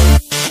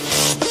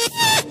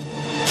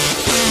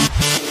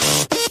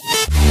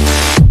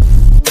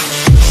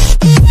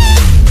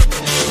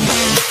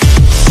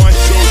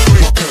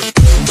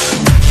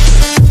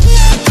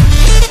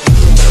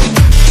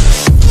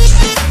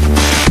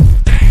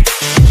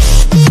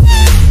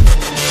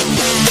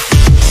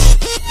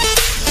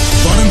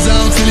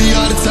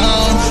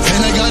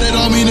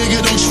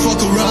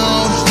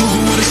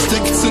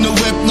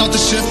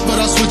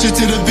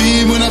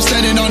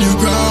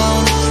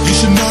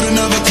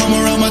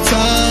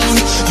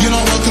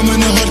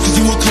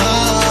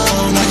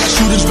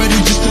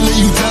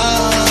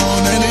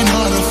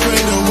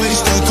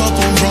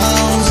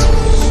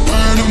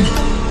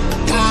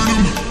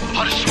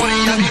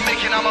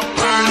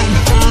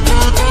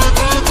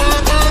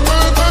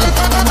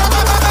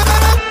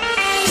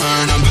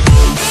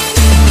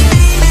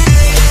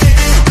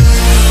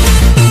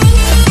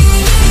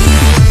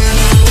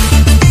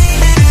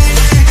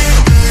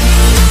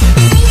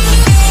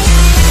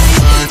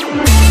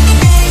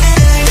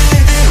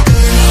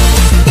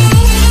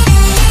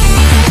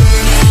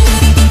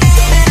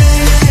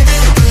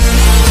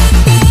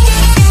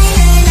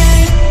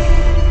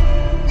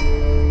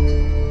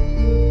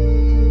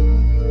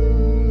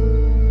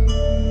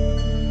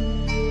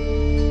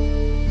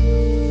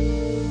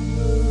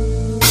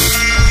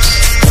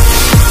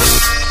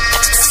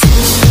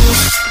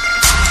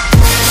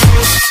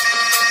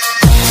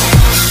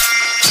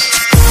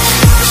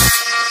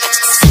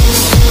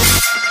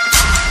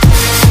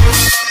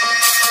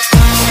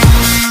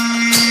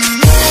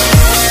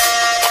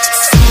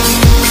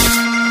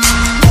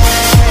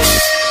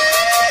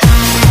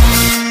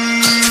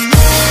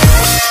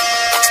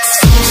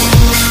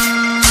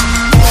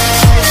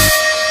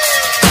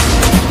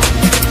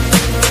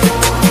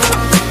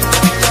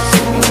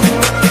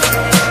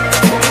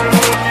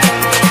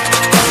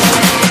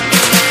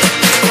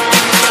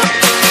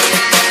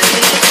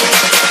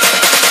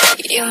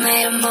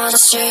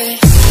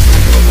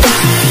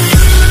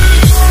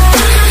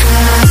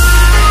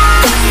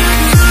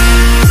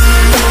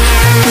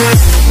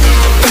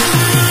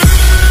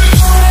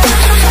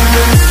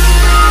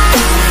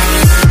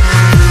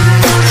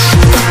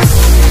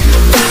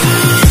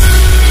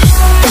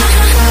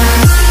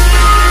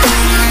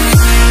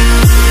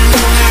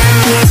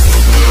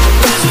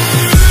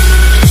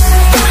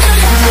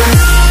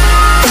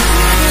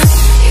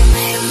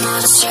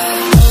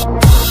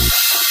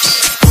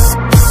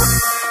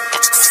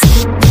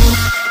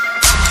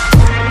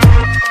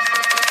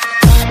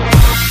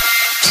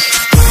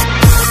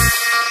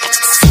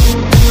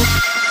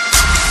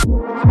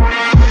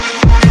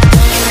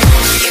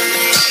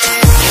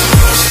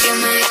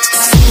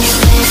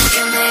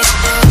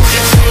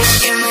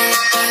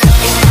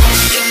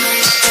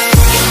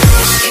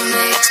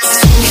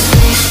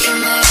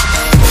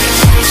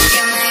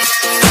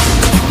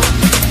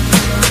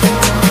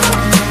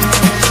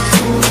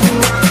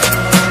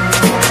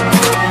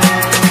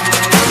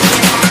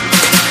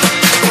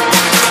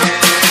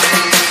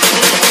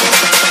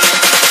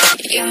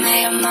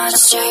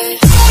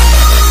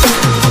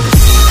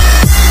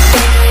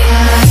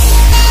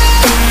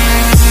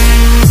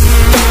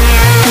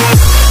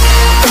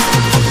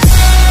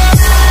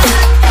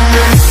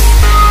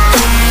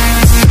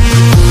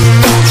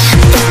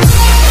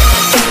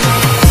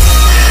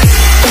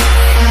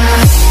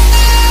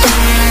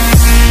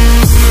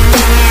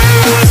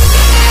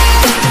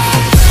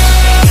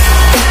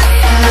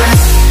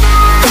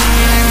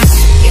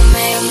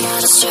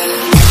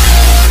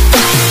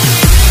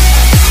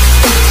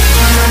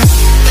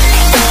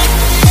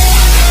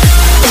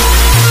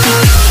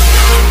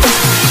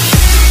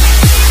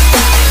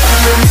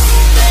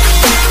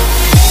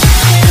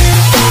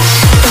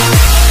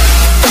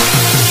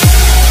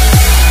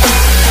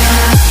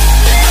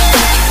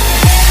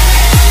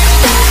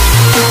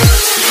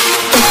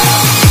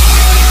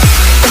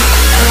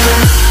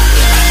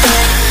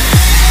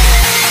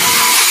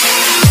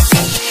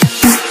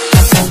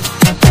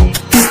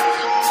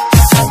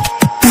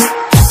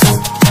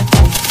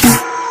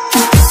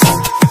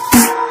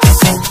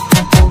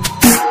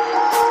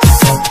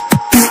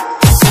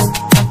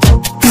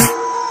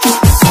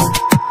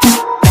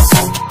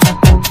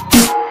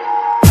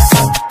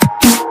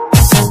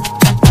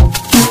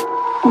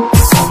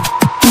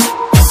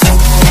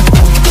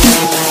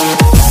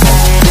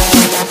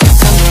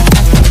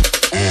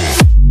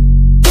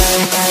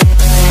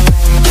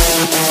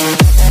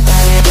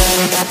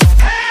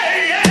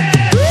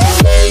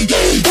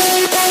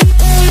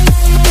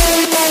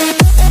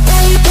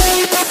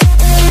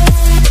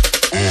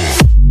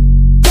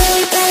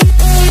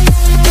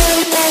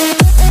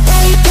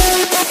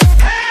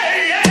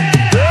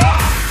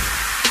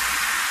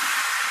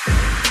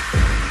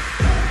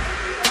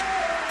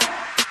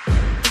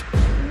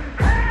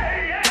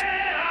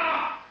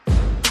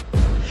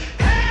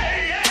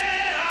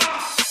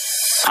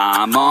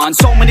 on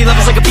so many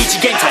levels like a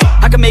beachy game type.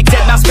 I can make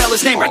dead mouse spell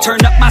his name right.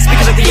 Turn up my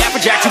speakers like the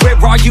Afrojack. Where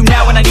are you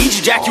now when I need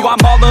you, Jack? You, I'm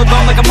all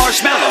alone like a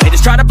marshmallow.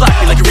 Haters try to block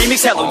me like a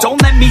remix hello.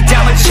 Don't let me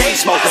down like a chain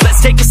smoke, cause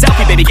let's take a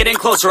selfie, baby, get in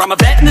closer. I'm a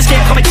vet in this game,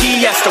 call me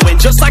Tiesto.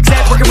 And just like Zed,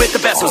 working with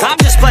the best ones. I'm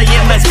just playing,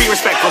 let's be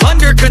respectful.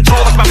 Under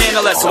control like my man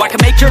Alesso. So I can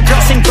make your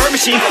girl sing Bird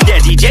Machine.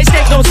 Yeah, DJ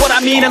Snake knows what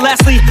I mean. And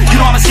lastly, you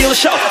know I'ma steal a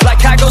show like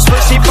Kygo's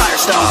first team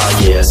Firestone.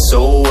 Yeah,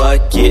 so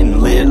what?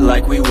 Getting lit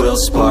like we Will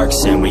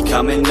Sparks. And we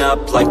coming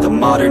up like the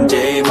modern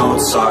day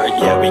Mozart.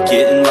 Yeah, we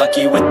getting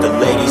lucky with the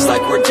ladies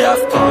like we're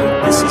Daft Punk.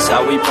 This is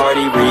how we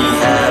party,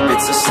 rehab,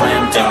 it's a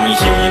slam dunk. We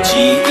hear you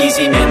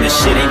G-Eazy, man, this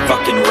shit ain't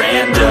fucking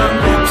random.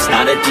 Oops,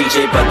 not a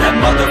DJ, but that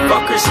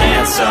motherfucker's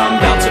handsome.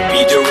 About to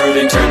be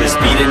Darude and turn this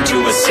beat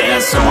into a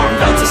sandstorm.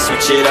 About to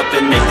switch it up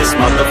and make this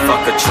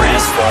motherfucker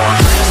transform.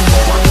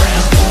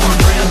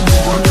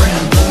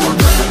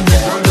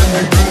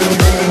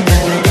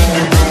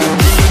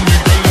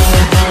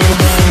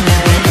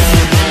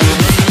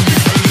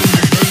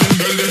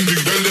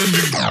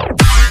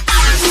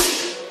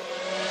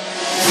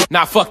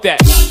 Nah, fuck that.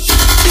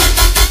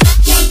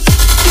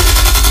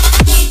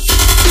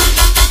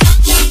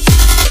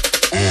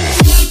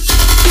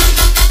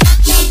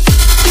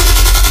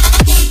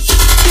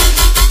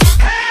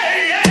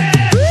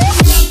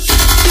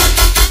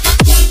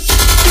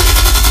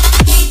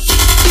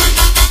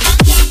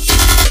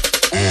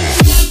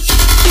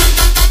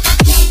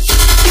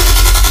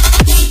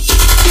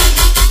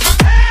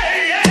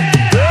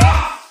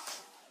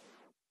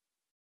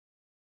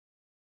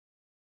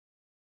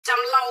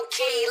 I'm low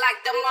key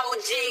like the Mo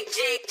G.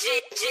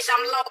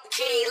 I'm low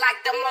key like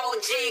the Mo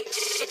G.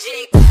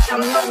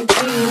 I'm low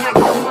key like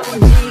the Mo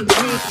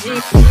G.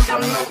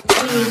 I'm low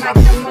key like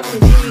the Mo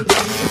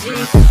G.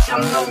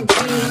 I'm low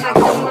key like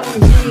the Mo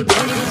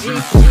G.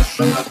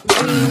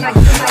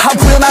 I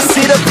will not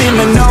sit up in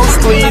the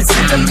nosebleeds.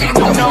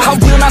 I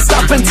will not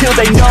stop until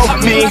they know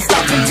me.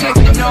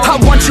 I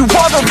want you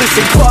all to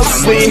listen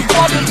closely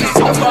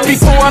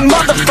before I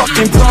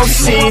motherfucking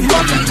proceed.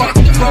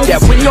 Yeah,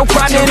 when you're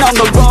grinding on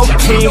the low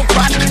key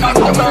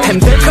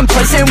and they're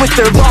complacent with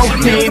their low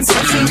needs,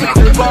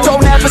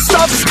 don't ever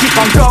stop, just keep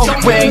on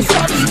going.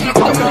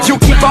 You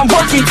keep on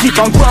working, keep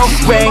on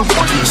growing.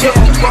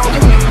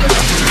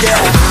 Yeah.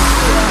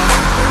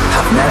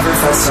 I've never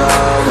felt so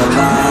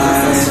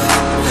alive.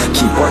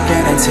 Keep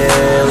working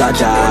until I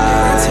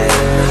die.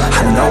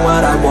 I know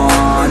what I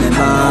want in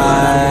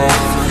life,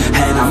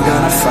 and I'm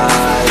gonna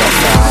fight, I'll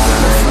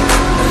fight.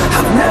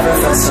 I've never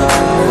felt so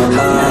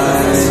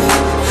alive.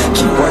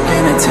 Keep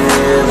working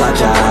until I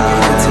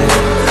die.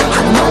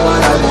 I know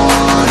what I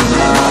want in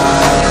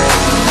life,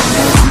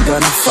 and I'm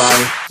gonna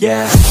fight,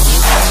 yeah.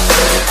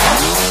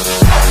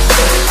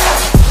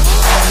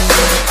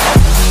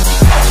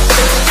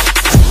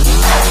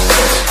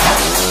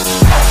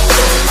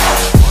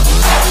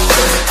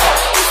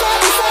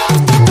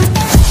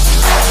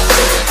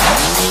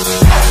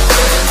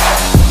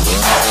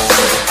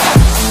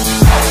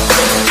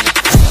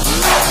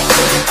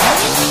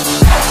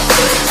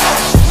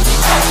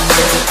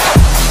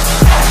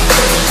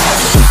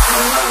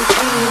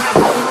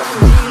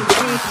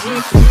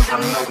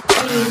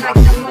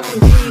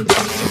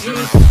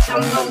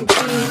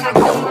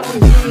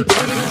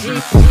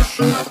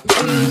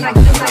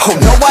 Oh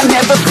no, I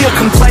never feel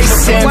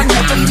complacent.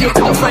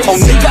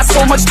 Only got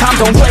so much time,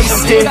 don't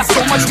waste it.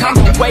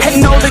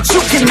 And know that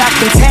you cannot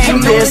contain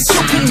this,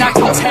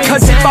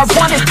 cause if I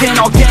want it, then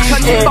I'll gain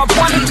it.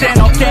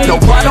 No,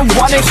 I don't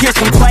wanna hear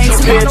complaints,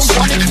 bitch.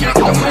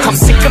 I'm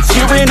sick of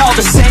hearing all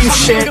the same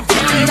shit.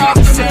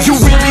 You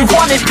really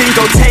want it, then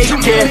go take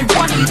it.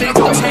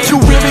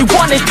 You really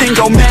want it, then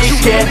go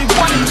make it.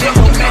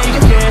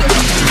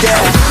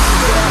 Yeah.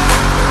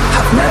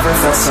 I've never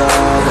felt so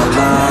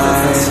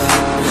alive.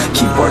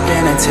 Keep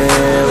working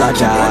until I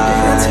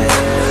die.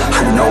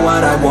 I know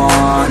what I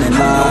want in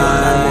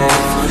life,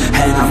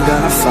 and I'm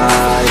gonna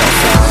fight, I'll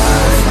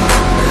fight.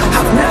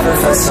 I've never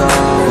felt so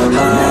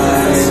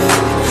alive.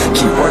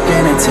 Keep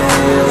working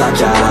until I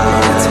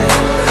die.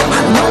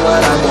 I know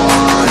what I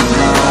want in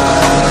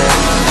life,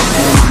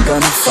 and I'm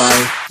gonna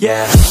fight,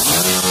 yeah.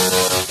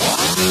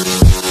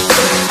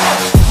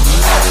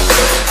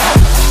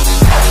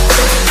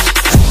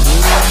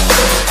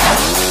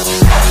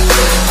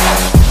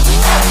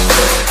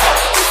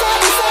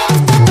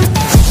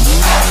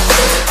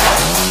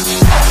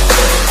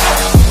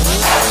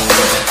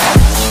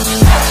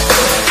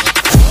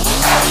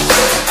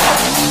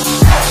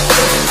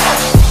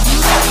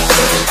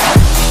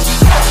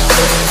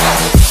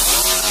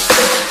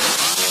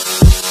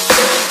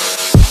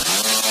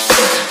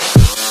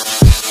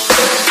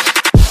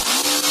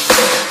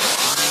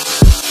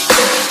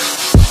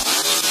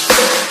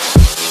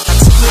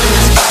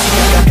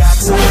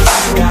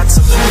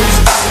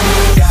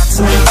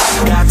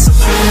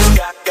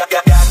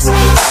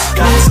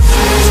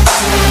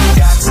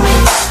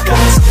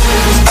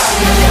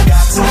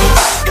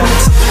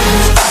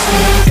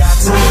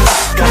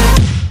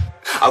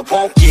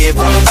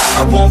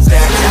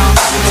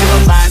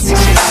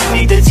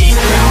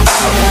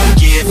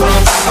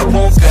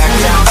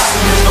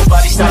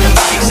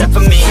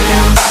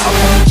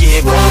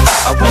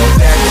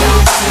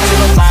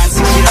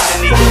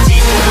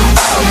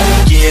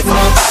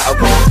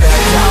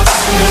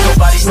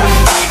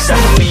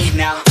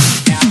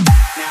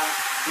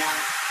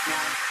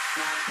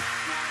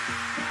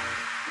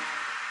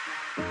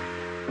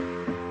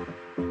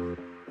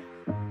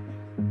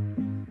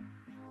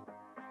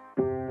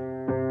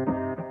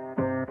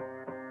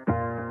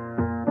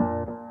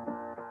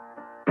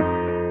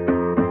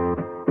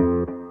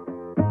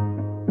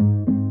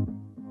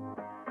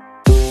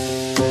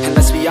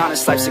 be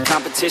honest, life's a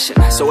competition.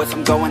 So if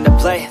I'm going to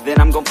play, then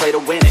I'm gonna play to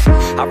win it.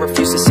 I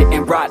refuse to sit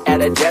and rot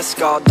at a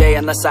desk all day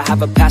unless I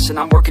have a passion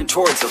I'm working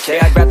towards, okay?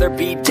 I'd rather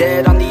be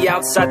dead on the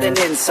outside than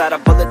inside. A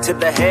bullet to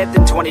the head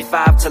than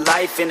 25 to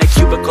life in a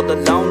cubicle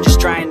alone,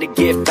 just trying to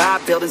get by,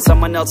 building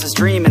someone else's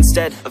dream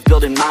instead of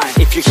building mine.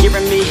 If you're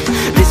hearing me,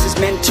 this is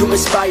meant to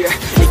inspire.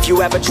 If you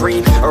have a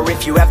dream, or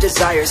if you have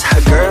desires,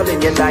 a girl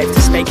in your life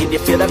that's making you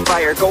feel that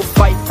fire, go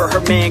fight for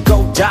her man,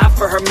 go die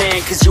for her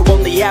man. Cause you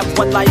only have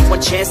one life,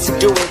 one chance to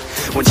do it,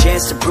 one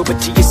chance to prove it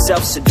to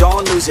yourself, so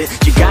don't lose it.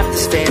 You got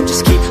this fam,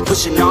 just keep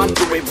pushing on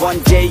through it. One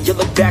day you'll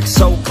look back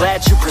so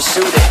glad you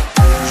pursued it.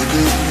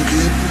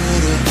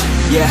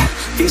 Yeah,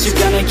 things are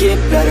gonna get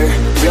better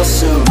real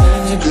soon.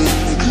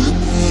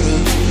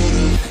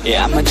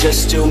 Yeah, I'ma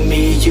just do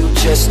me, you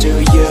just do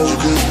you.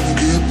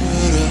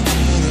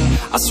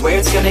 I swear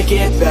it's gonna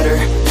get better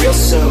real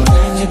soon.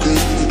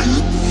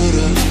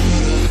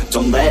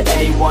 Don't let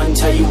anyone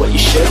tell you what you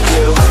should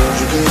do.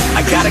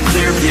 I got a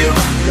clear view,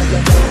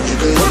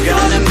 we're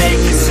gonna make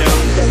it soon.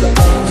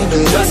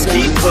 Just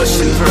keep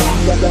pushing through.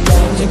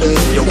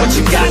 You're what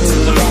you got to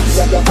lose.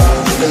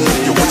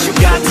 You're what you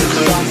got to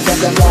lose.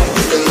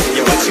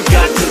 You're what you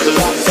got to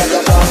lose.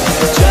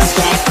 Just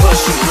keep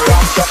pushing through.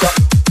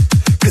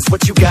 Cause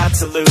what you got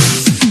to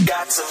lose,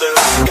 got to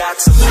lose, got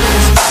to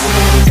lose,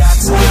 got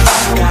to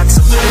lose, got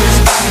to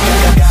lose,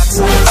 got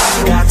to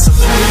lose, got to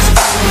lose,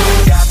 got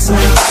to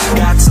lose,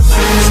 got to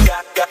lose,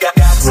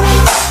 got to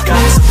lose,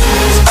 got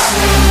to lose,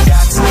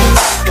 got to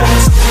lose, got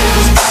to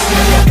lose,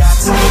 got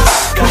to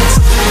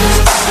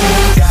lose,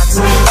 got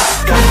to lose.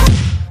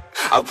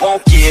 I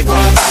won't give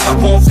up, I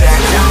won't back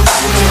down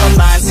till the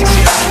line 6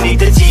 feet underneath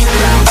the deep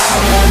ground. I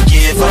won't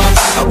give up,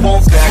 I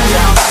won't back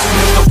down.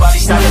 There's nobody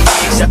stopping me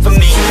except for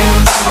me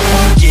now. I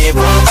won't give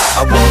up,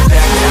 I won't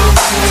back down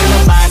till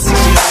the line 6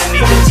 feet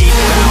underneath the deep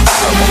ground.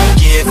 I won't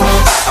give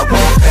up, I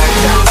won't back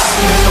down.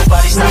 There's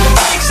nobody stopping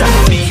me except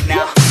for me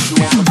now. You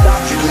won't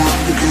stop you now,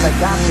 because I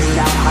got this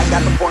now. I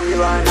got the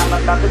formula and I'm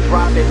about to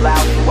drop it loud.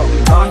 So what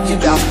we talking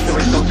about? There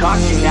is no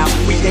talking now.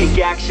 We take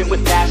action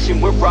with passion,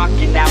 we're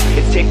rocking now.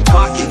 It's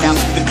tick-tocking now,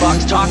 the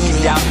clock's talking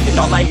down. And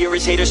all I hear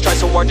is haters try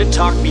so hard to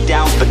talk me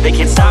down, but they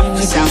can't stop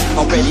the sound,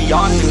 already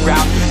on the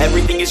ground.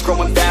 Everything is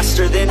growing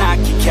faster than I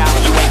can count.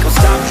 You ain't gon'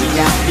 stop me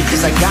now,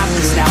 because I got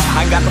this now.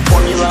 I got the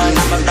formula and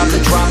I'm about to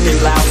drop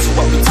it loud. So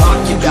what we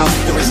talking about?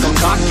 There is no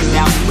talking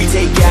now. We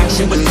take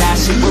action with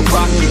passion, we're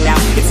rocking now.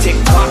 It's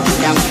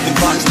tick-tocking now, the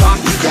clock's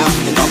talking down.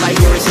 And all I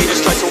hear is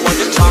haters try so hard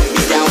to talk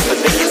me down, but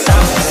they can't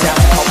stop the sound,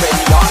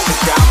 already on the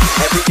ground.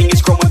 Everything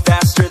is growing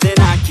faster than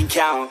I can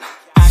count.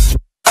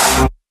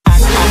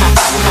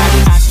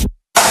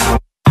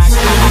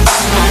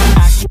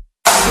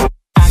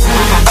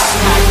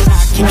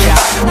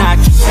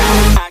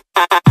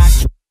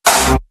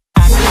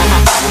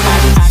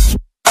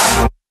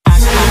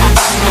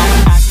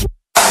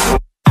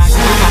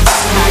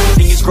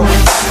 Everything is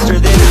growing faster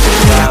than the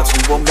clouds.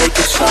 We will make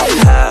it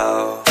somehow.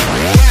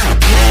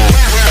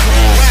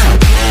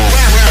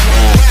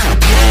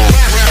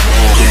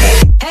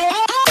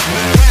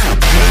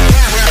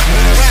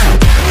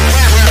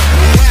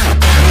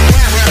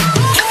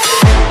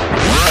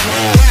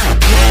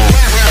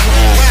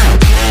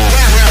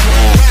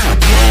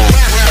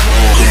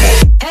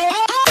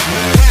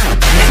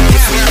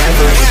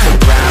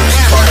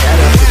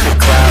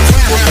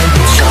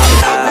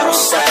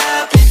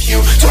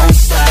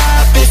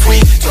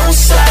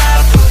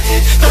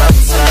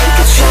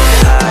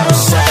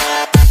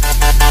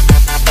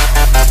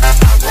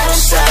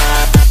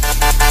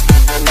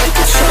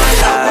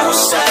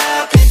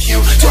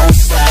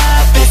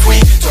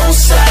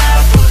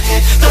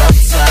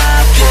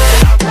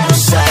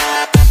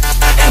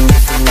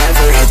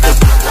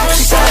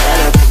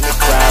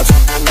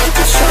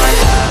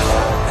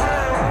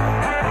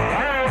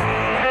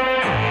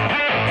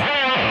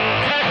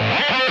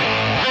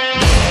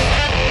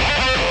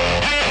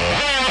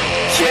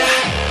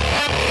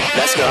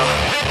 Let's go.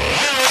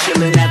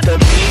 Chilling at the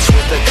beach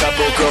with a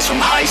couple girls from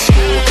high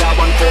school. Got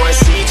one for us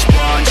each,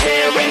 blonde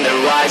hair and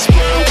their eyes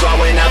blue.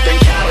 Growing up in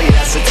Cali,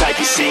 that's the type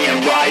you see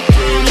and ride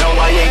through. No,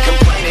 I ain't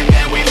complaining,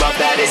 man, we love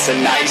that, it's a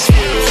nice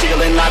view.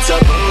 Stealing lots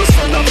of booze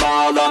from the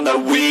mall on the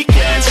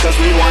weekends, cause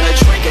we wanna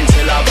drink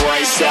until our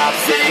brains stop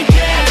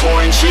thinking.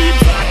 Pouring cheap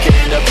vodka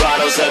into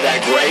bottles of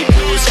that great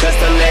booze, cause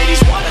the ladies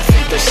wanna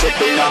think they're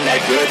sipping on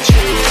that good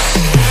juice.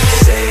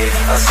 Save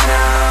us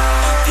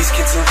now. These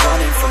kids are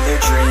running from their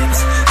dreams,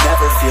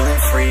 never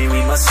feeling free.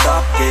 We must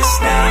stop this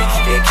now,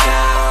 make it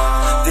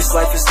count. This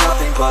life is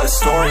nothing but a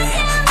story,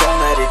 don't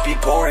let it be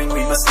boring.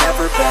 We must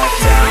never back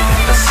down.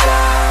 The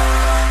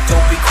sound,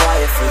 don't be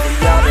quiet for the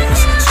others.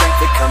 Strength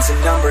that comes in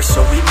numbers,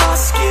 so we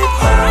must get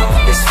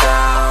loud. Is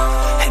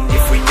found, and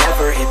if we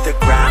never hit the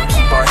ground,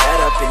 keep our head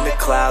up in the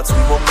clouds,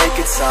 we will make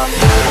it somehow.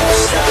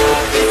 Don't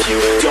stop if you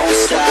don't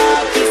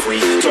stop, if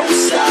we don't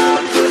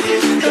stop, we'll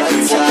hit the top.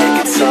 We will make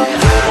it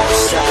somehow. Don't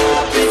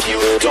stop if you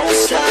don't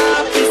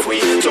stop, if we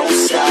don't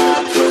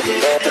stop, we'll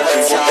hit the top.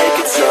 We will make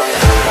it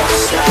somehow.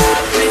 Don't stop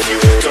if you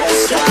don't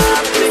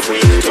stop, if we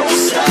don't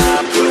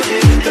stop, we'll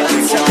hit the top. We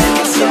will make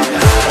it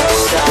somehow. Don't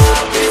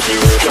stop if you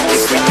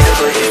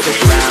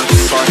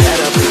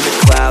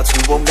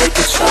we'll make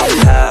it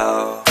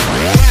somehow.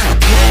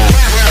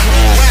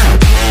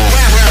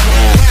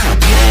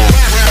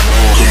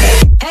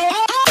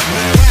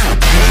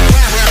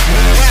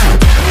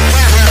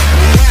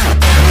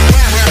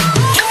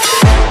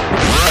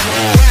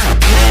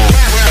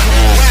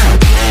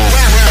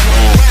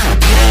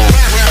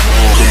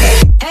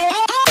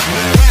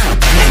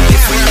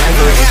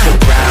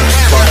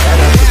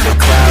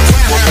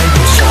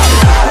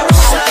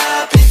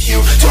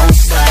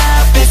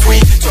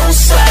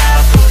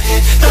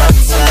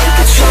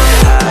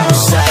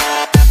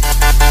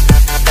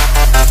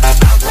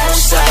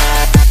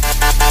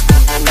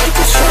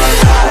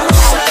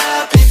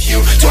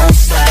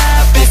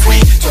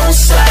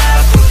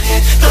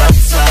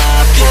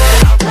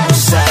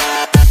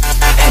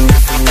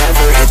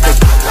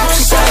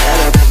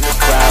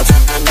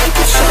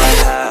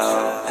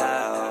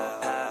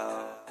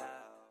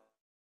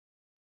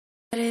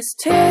 It's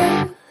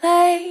too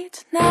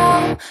late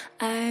now,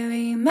 I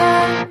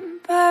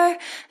remember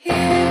you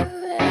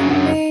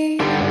and me,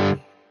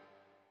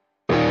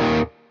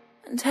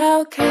 and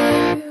how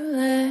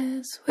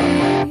careless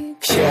we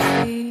could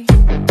be.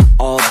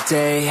 All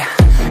day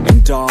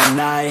and all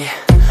night,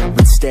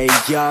 we'd stay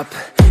up,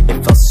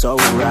 it felt so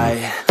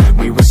right.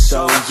 We were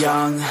so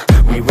young,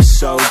 we were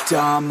so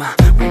dumb.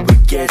 We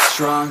would get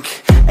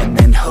drunk and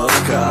then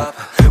hook up.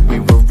 We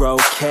were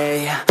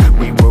okay,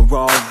 we were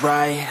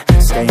alright,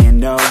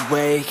 staying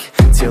awake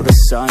till the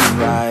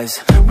sunrise.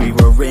 We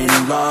were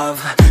in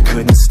love,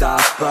 couldn't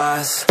stop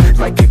us,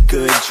 like a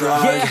good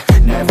drug,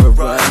 never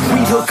enough.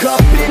 We'd hook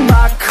up in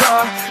my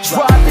car,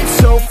 driving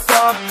so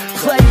far,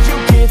 play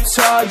your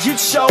guitar, you'd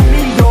show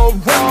me your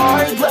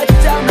art. Let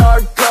down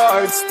our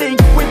guards, think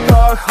with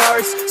our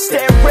hearts,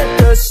 stare at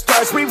the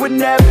stars, we were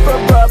never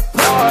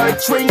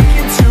apart.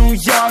 Drinking too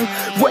young,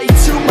 way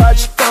too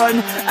much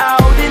fun,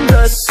 out in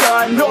the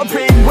sun, or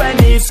rain when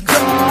it's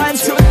gone.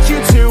 Took you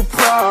to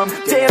prom,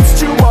 dance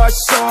to our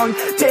song,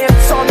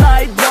 dance all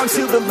night long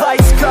till the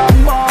lights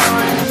come on.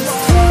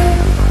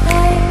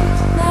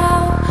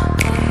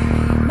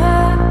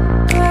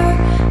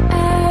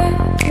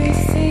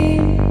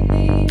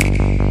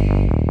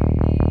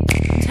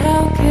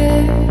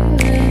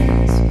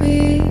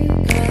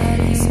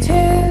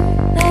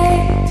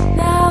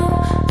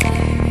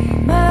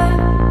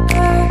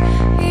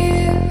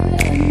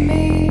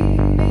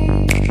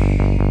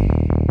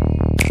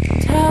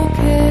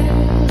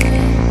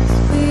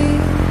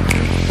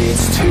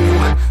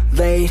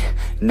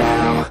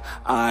 Now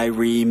I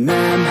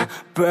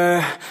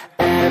remember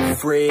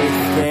everything,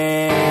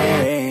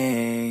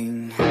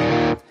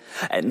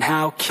 and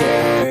how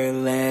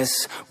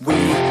careless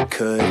we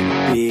could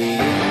be,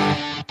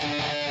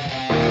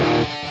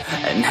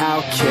 and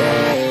how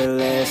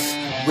careless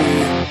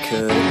we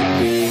could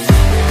be,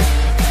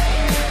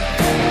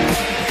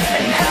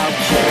 and how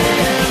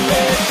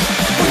careless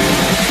we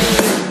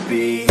could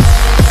be.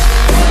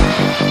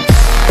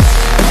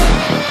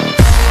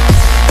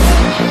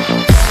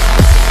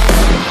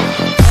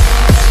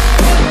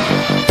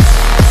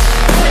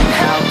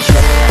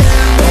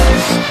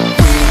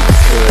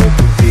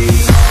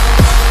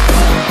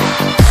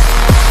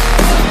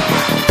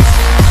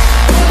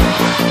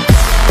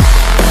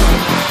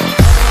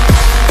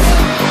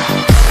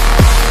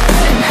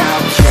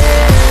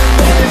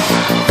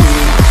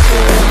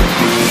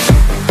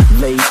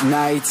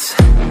 Nights,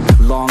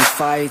 long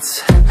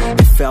fights,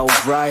 it felt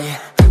right,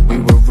 we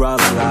were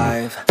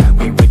alive.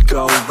 We would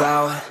go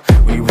out,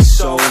 we were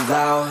so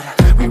loud,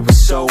 we were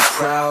so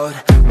proud,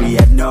 we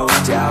had no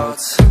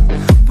doubts.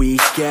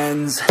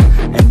 Weekends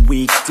and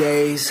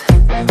weekdays,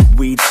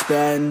 we'd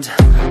spend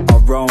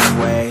our own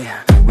way.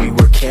 We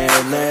were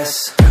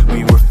careless,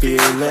 we were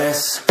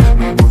fearless,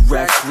 we were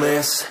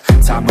reckless,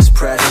 time was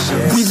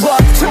precious. We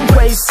loved to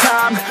waste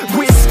time,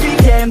 whiskey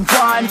and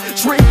wine,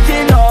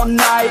 drinking all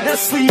night,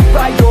 asleep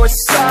by your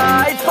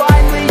side.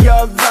 Finally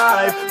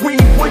alive, we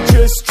would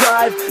just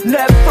drive,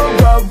 never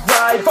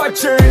arrive. Our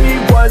journey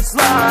was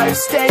live,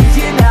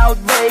 staying out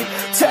late,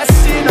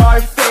 testing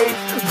our fate,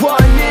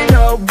 running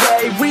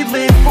away. We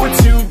live for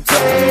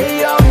today,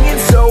 young and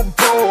so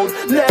bold,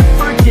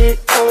 never get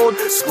old.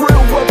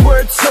 Screw what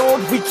we're told,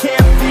 we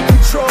can't be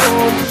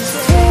controlled.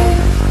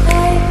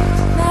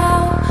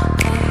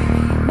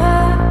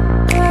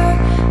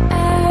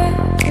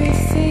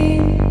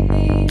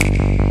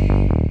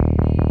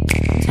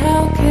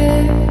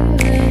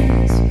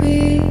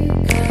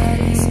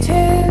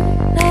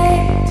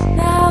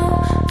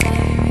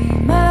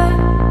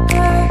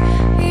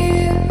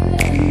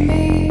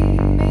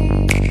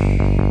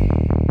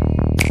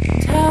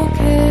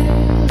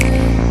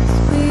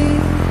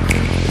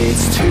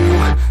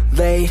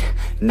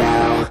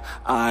 Now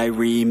I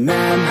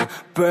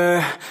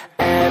remember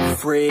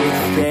everything,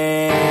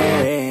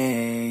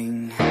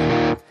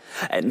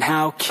 and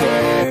how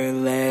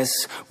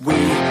careless we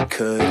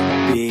could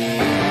be,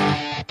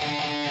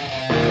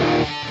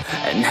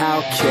 and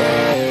how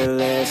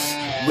careless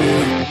we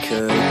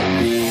could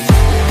be,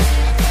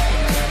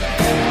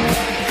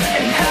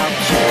 and how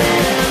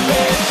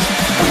careless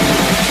we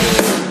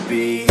could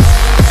be.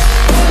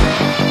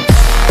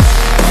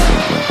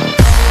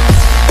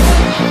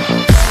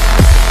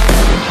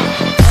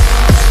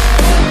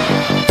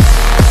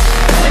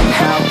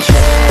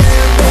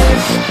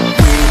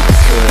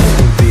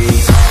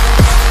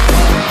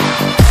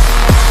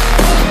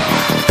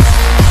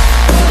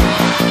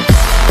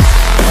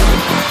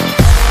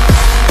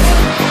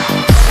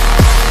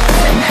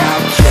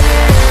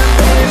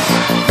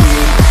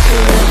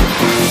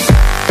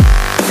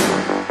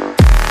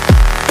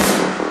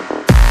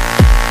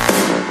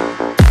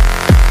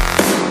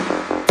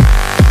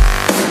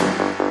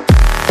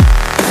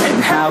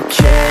 how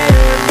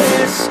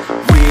careless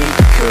we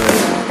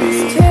could be.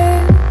 It's too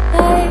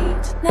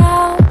late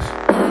now,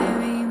 I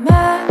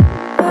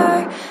remember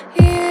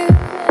you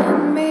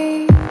and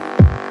me,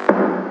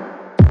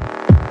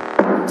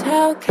 and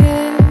how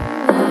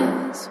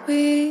careless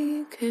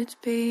we could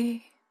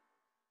be.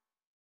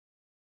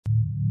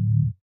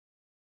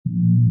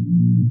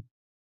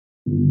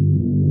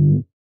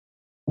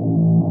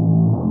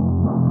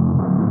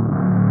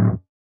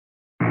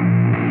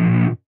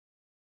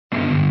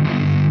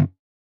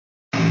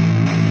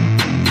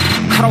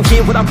 I don't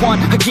get what I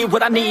want, I get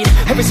what I need.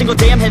 Every single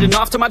day I'm heading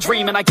off to my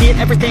dream, and I get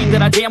everything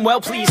that I damn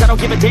well please. I don't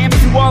give a damn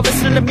if you all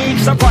listening to me,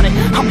 cause I run it.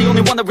 I'm the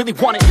only one that really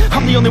want it,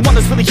 I'm the only one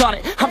that's really on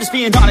it. I'm just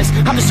being honest,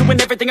 I'm just doing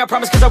everything I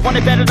promise, cause I want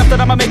it bad enough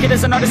that I'ma make it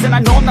as an artist. And I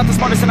know I'm not the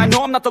smartest, and I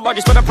know I'm not the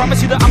largest, but I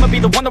promise you that I'ma be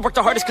the one that worked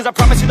the hardest. Cause I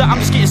promise you that I'm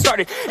just getting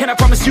started, and I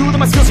promise you that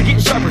my skills are getting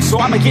sharper. So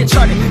I'ma get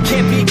charted,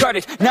 can't be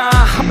guarded. Nah,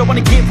 I'm the one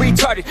to get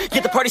retarded.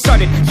 Get the party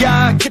started,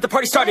 yeah, get the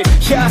party started.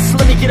 Yeah, so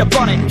let me get up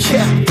on it,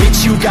 yeah.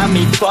 Bitch, you got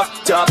me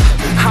fucked up,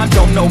 I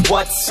don't know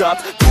what's up.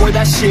 Pour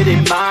that shit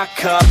in my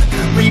cup,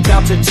 we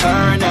bout to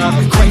turn up.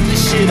 Crank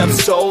this shit up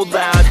so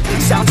loud,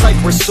 sounds like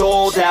we're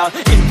sold out.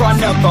 In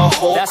front of a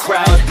whole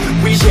crowd,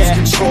 we lose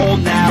control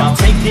now. Y'all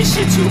take this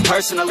shit too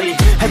personally,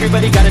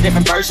 everybody got a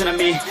different version of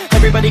me.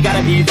 Everybody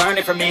gotta be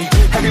learning from me,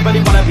 everybody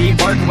wanna be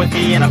working with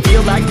me. And I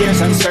feel like there's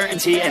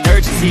uncertainty and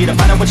urgency to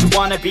find out what you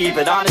wanna be.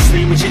 But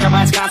honestly, we change our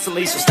minds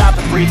constantly, so stop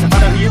and breathe and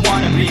find out who you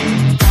wanna be.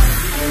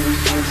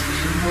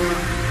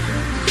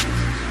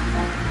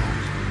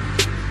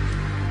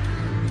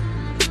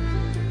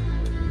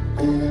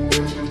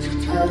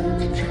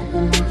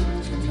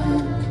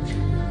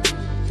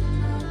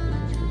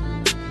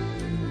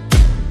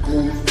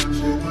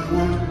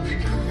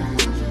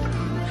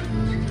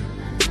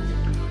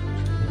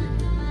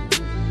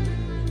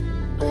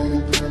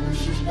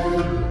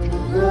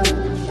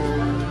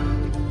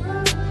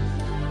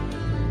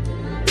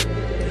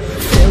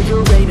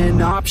 Failure ain't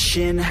an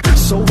option,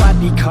 so I'd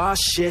be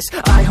cautious.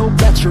 I hope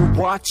that you're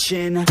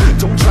watching,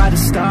 don't try to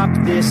stop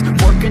this.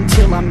 Work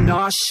until I'm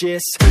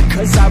nauseous,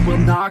 cause I will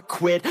not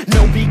quit.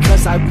 No,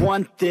 because I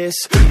want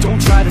this,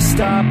 don't try to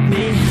stop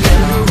me.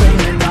 Failure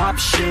ain't an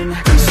option,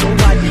 so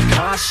I'd be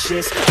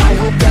cautious. I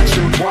hope that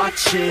you're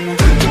watching,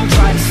 don't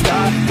try to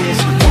stop this.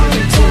 Work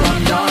until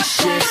I'm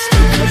nauseous,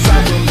 cause I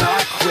will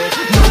not quit.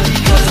 No,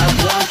 because I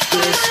want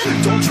this,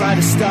 don't try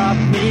to stop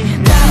me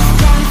now.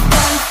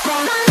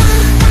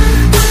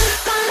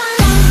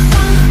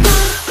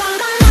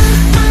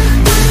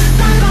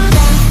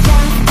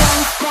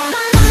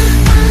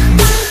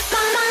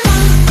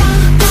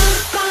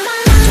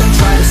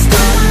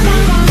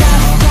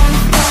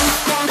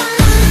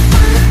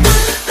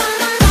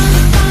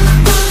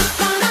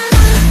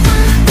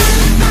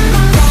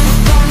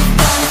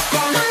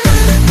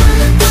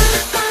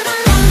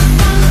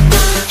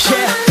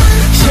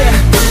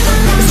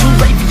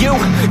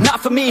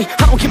 Me,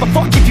 I don't give a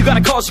fuck if you got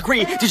a college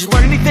degree. Did you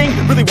learn anything?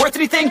 Really worth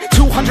anything?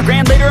 200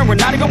 grand later and we're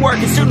not even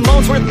working. Student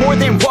loans worth more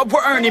than what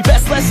we're earning.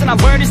 Best lesson I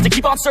learned is to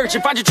keep on searching.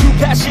 Find your true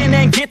passion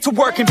and get to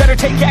work. And better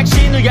take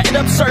action or you end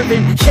up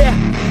serving. Yeah,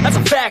 that's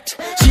a fact.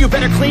 So you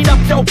better clean up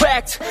your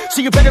act.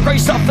 So you better grab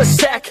yourself a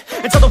sack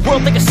and tell the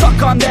world they can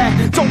suck on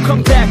that. Don't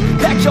come back,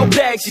 pack your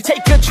bags. You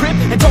take a trip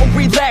and don't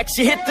relax.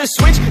 You hit the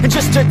switch and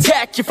just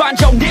attack. You find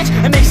your niche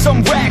and make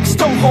some racks.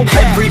 Don't hold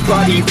back.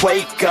 Everybody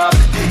wake up,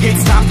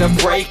 it's time to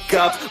break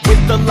up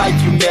with the life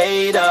you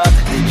made up.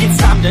 It's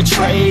time to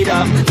trade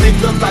up,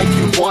 live the life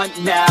you want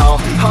now,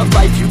 a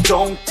life you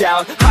don't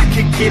doubt. I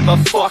could give a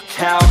fuck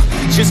how,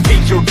 just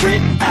figure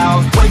it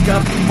out. Wake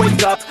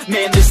up,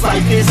 man, this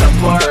life is a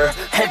blur.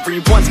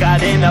 Everyone's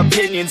got an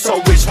opinion, so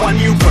which one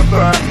you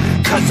prefer?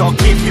 Cause I'll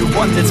give you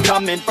one that's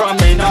coming from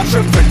an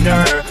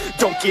entrepreneur.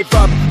 Don't give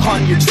up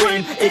on your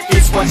dream if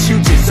it's what you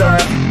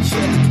deserve.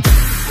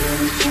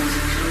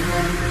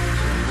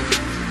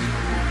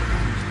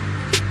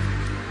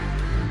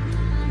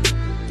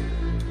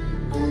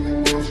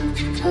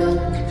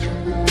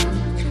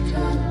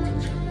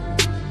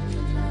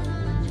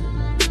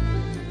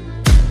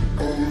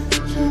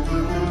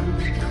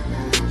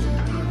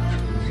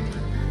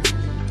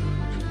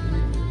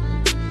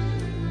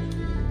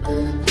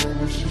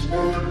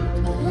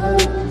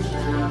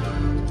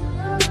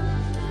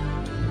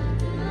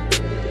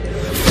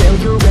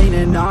 Failure ain't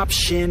an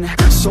option,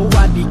 so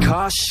I'd be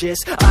cautious.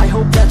 I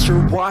hope that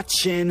you're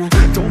watching,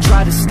 don't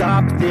try to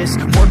stop this.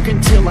 Work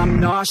until I'm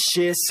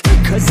nauseous,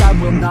 cause I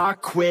will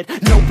not quit.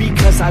 No,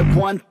 because I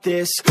want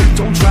this,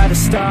 don't try to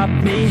stop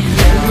me.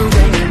 Failure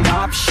ain't an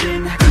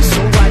option,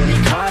 so I'd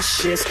be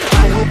cautious.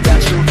 I hope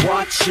that you're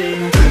watching,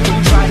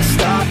 don't try to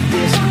stop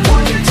this.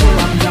 Work until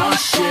I'm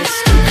nauseous,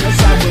 cause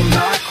I will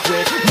not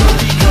quit. No,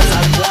 because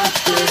I want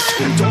this,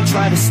 don't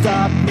try to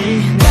stop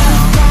me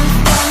now.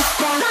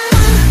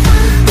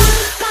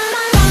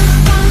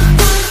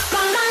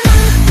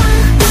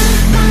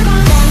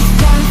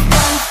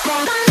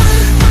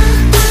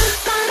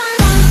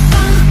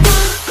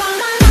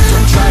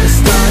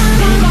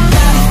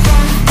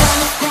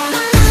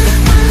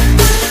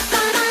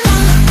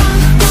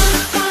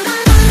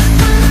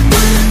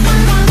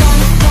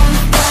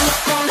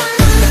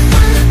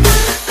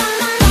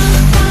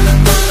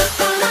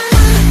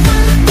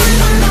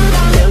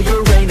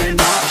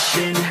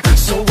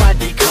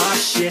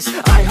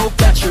 this. I hope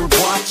that you're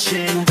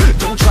watching.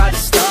 Don't try to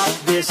stop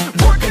this.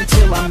 Work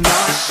until I'm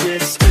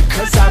nauseous,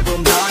 cause I will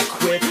not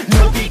quit.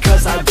 No,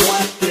 because I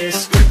want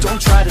this.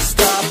 Don't try to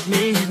stop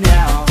me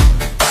now.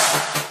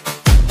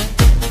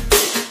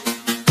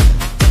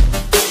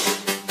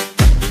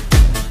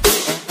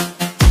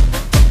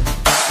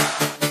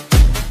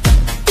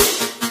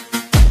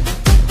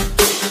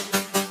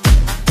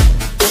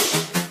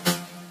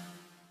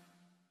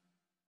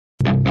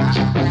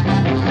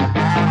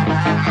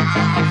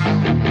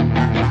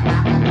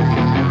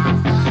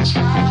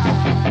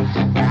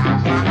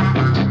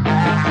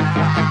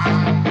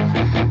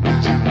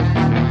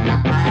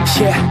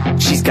 Yeah,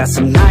 she's got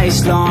some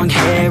nice long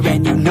hair,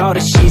 and you know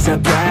that she's a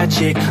bad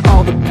chick.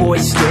 All the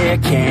boys stare,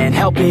 can't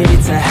help it,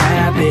 it's a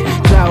habit.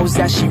 Clothes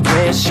that she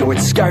wears, short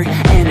skirt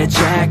and a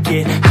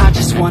jacket. I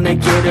just wanna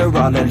get her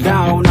all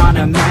alone on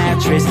a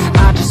mattress.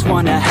 I just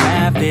wanna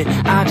have it,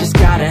 I just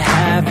gotta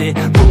have it.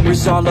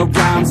 Rumors all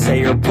around say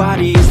her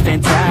body is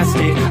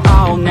fantastic.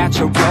 All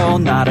natural,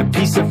 not a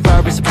piece of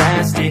fur is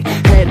plastic.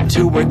 Head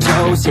to her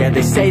toes, yeah,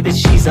 they say that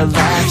she's a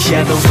latch.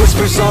 Yeah, the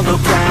whispers all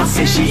around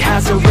say she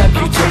has a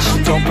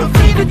reputation. Don't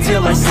believe it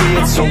till I see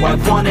it, so I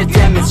want a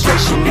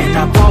demonstration. And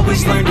I've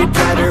always learned it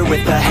better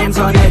with a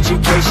hands-on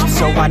education.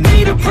 So I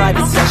need a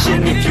private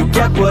session, if you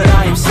get what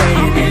I am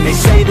saying. And they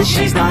say that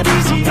she's not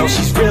easy, no,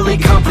 she's really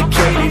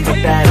complicated.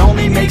 But that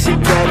only makes it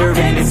better,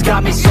 and it's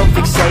got me so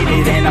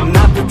fixated. And I'm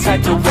not the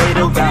type to wait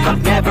around,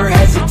 I've never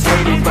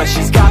hesitated. But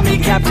she's got me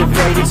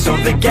captivated, so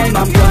the game,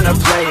 I'm gonna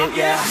play it,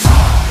 yeah.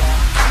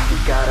 She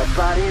got a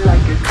body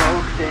like a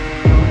coke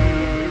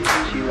thing.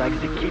 She likes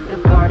to keep the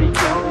party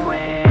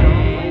going.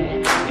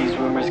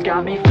 Rumors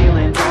got me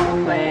feeling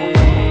lonely.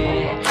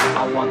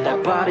 I want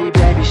that body,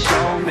 baby,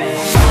 show me.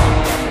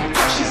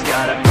 She's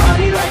got a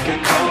body like a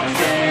coke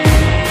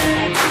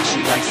thing. She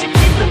likes to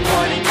keep the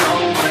party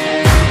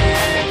going.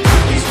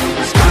 These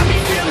rumors got me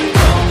feeling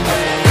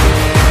lonely.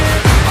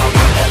 I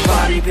want that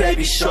body,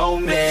 baby, show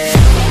me.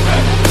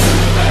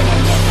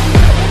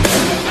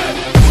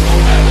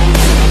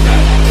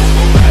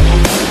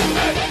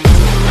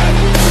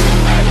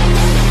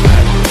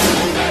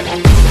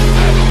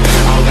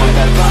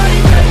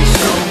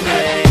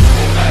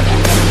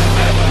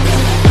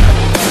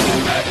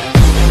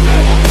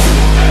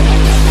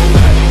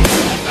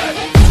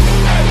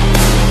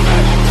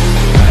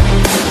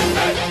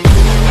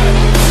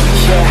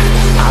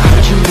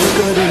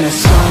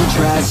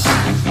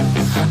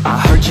 I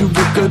heard you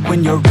look good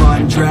when you're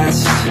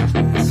undressed.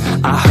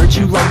 I heard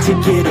you like to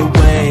get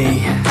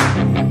away.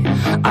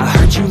 I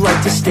heard you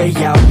like to stay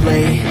out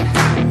late.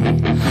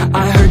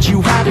 I heard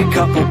you had a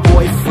couple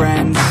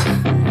boyfriends.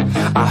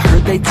 I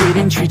heard they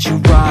didn't treat you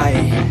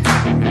right.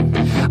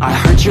 I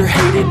heard you're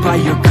hated by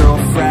your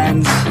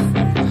girlfriends,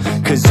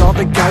 cause all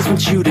the guys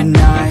want you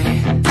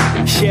tonight.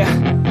 Yeah,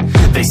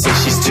 they say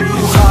she's too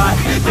hot,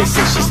 they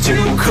say she's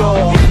too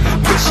cold.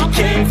 Where she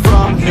came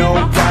from,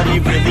 nobody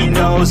really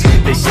knows.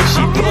 They say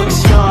she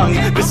looks young,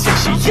 but say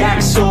she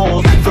acts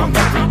old. From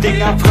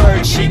everything I've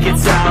heard, she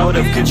gets out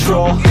of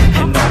control.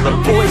 And all the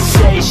boys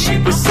say she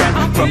was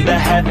sent from the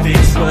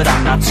heavens, but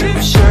I'm not too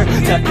sure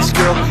that this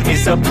girl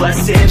is a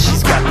blessing.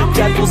 She's got the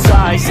devil's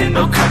eyes and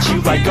they'll cut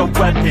you like a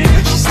weapon.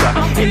 She's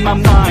stuck in my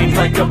mind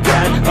like a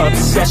bad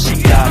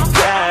obsession. Got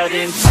bad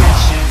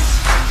intentions.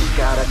 She's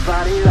got a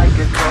body like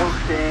a coke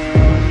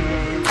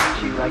thing.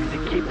 She likes to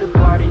keep the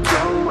party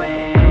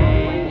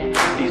going.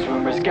 These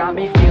rumors got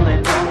me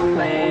feeling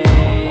lonely.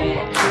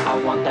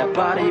 I want that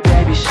body,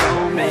 baby,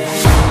 show me.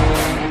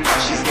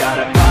 She's got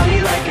a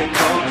body like a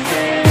coke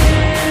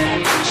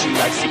thing. She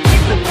likes to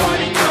keep the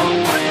party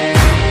going.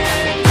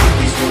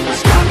 These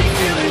rumors got me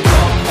feeling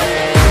lonely.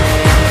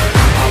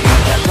 I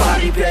want that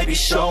body, baby,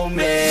 show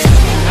me.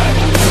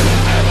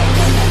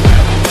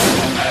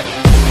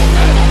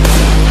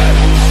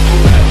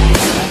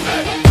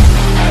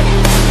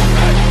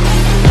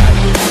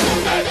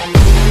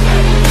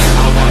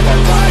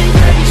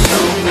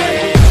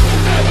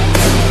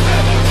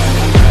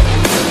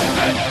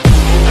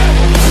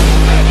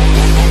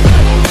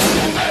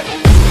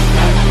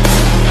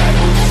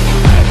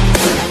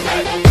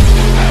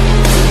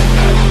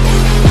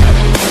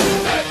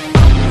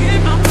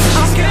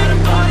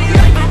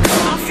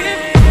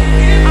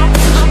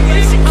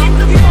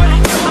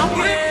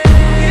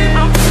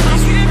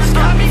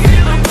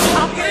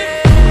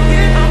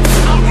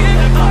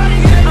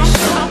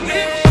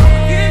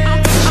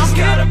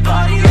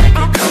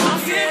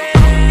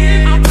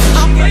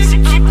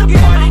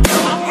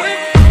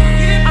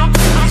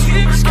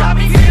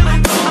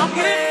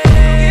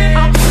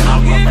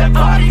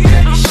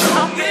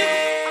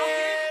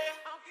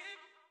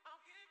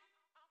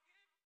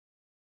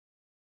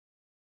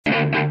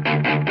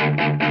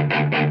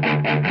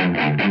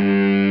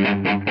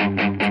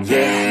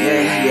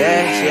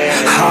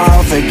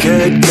 All the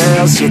good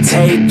girls you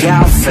take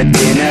out for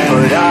dinner,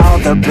 but all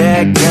the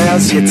bad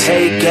girls you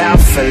take out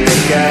for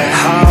liquor.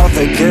 All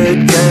the good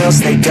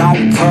girls, they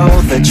don't pull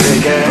the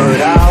trigger,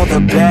 but all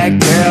the bad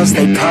girls,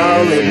 they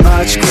pull it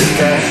much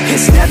quicker.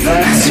 It's never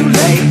too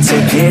late to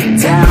get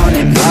down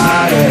and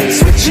party,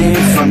 switching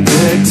from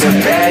good to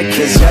bad,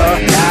 cause you're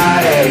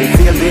naughty.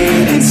 Feel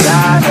it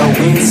inside,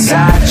 oh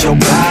inside your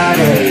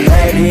body.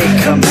 Let it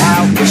come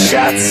out with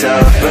shots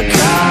of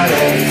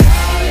Bacardi.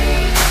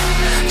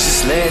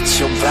 Just let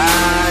your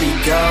body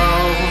go,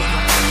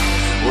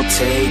 we'll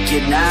take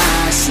it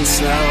nice and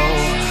slow.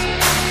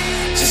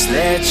 Just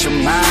let your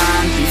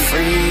mind be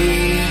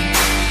free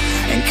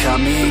and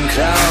come in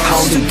close.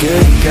 All the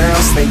good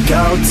girls, they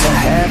go to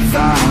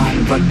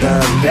heaven, but the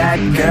bad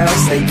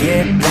girls, they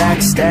get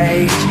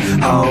backstage.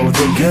 Oh,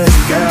 the good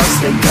girls,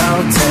 they go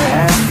to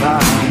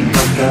heaven,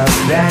 but the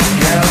bad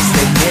girls,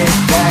 they get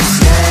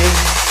backstage.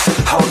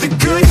 All the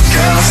good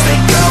girls, they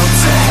go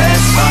to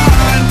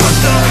heaven, but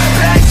the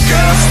bad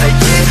girls, they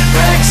get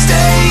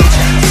backstage.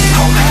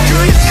 All the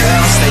good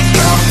girls, they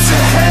go to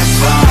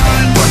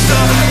heaven, but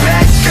the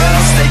bad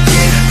girls, they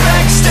get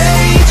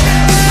backstage.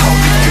 All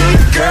the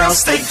good girls,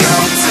 they go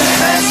to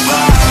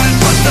heaven,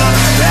 but the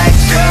bad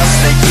girls,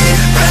 they get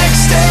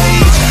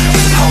backstage.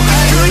 All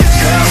the good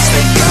girls,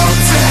 they go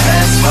to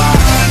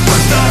heaven,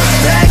 but the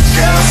bad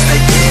girls,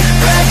 they get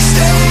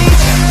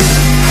backstage.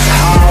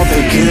 All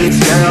the good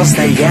girls,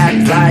 they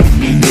act like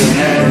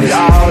beginners.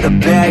 All the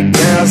bad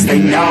girls, they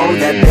know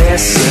that they're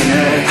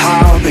sinners.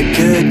 All the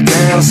good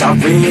girls are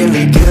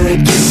really good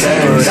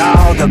kissers, but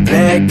all the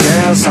bad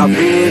girls are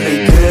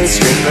really good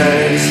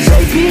strippers.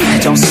 Baby,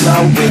 don't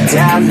slow it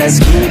down, let's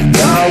keep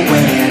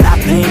going. I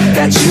think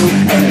that you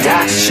and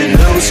I should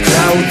lose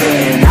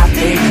clothing. I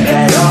think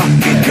that all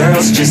good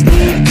girls just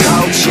need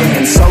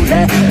coaching, so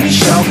let me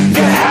show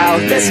you how,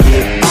 let's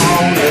get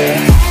on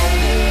it.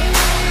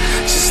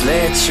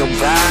 Let your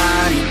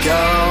body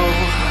go,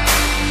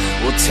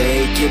 we'll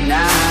take it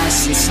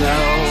nice and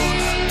slow.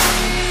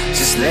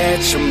 Just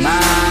let your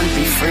mind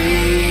be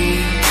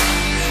free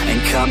and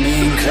come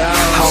in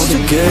close. All the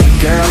good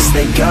girls,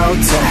 they go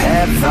to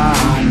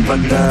heaven,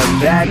 but the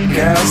bad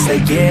girls, they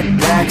get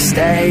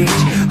backstage.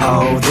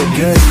 Oh, the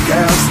good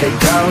girls, they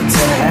go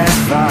to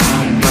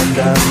heaven, but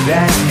the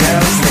bad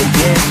girls, they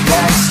get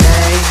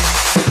backstage.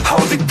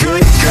 All the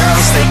good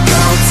girls, they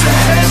go to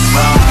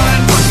heaven,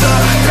 but the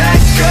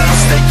bad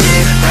girls, they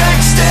get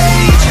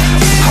backstage.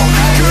 All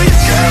the good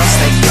girls,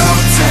 they go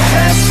to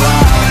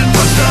heaven,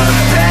 but the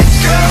bad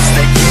girls,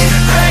 they get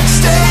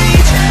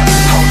backstage.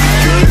 All the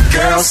good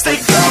girls, they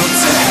go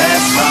to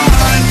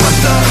heaven, but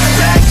the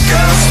bad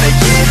girls, they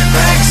get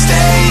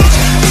backstage.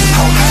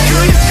 All the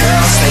good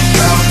girls, they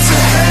go to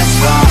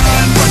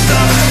heaven, but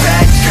the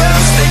bad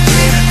girls, they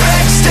get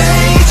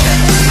backstage.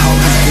 All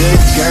the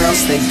good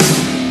girls, they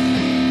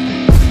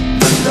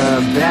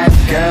the bad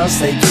girls,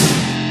 they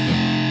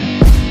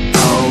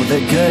oh, the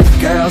good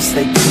girls,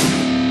 they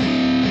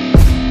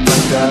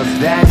but the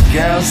bad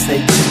girls,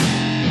 they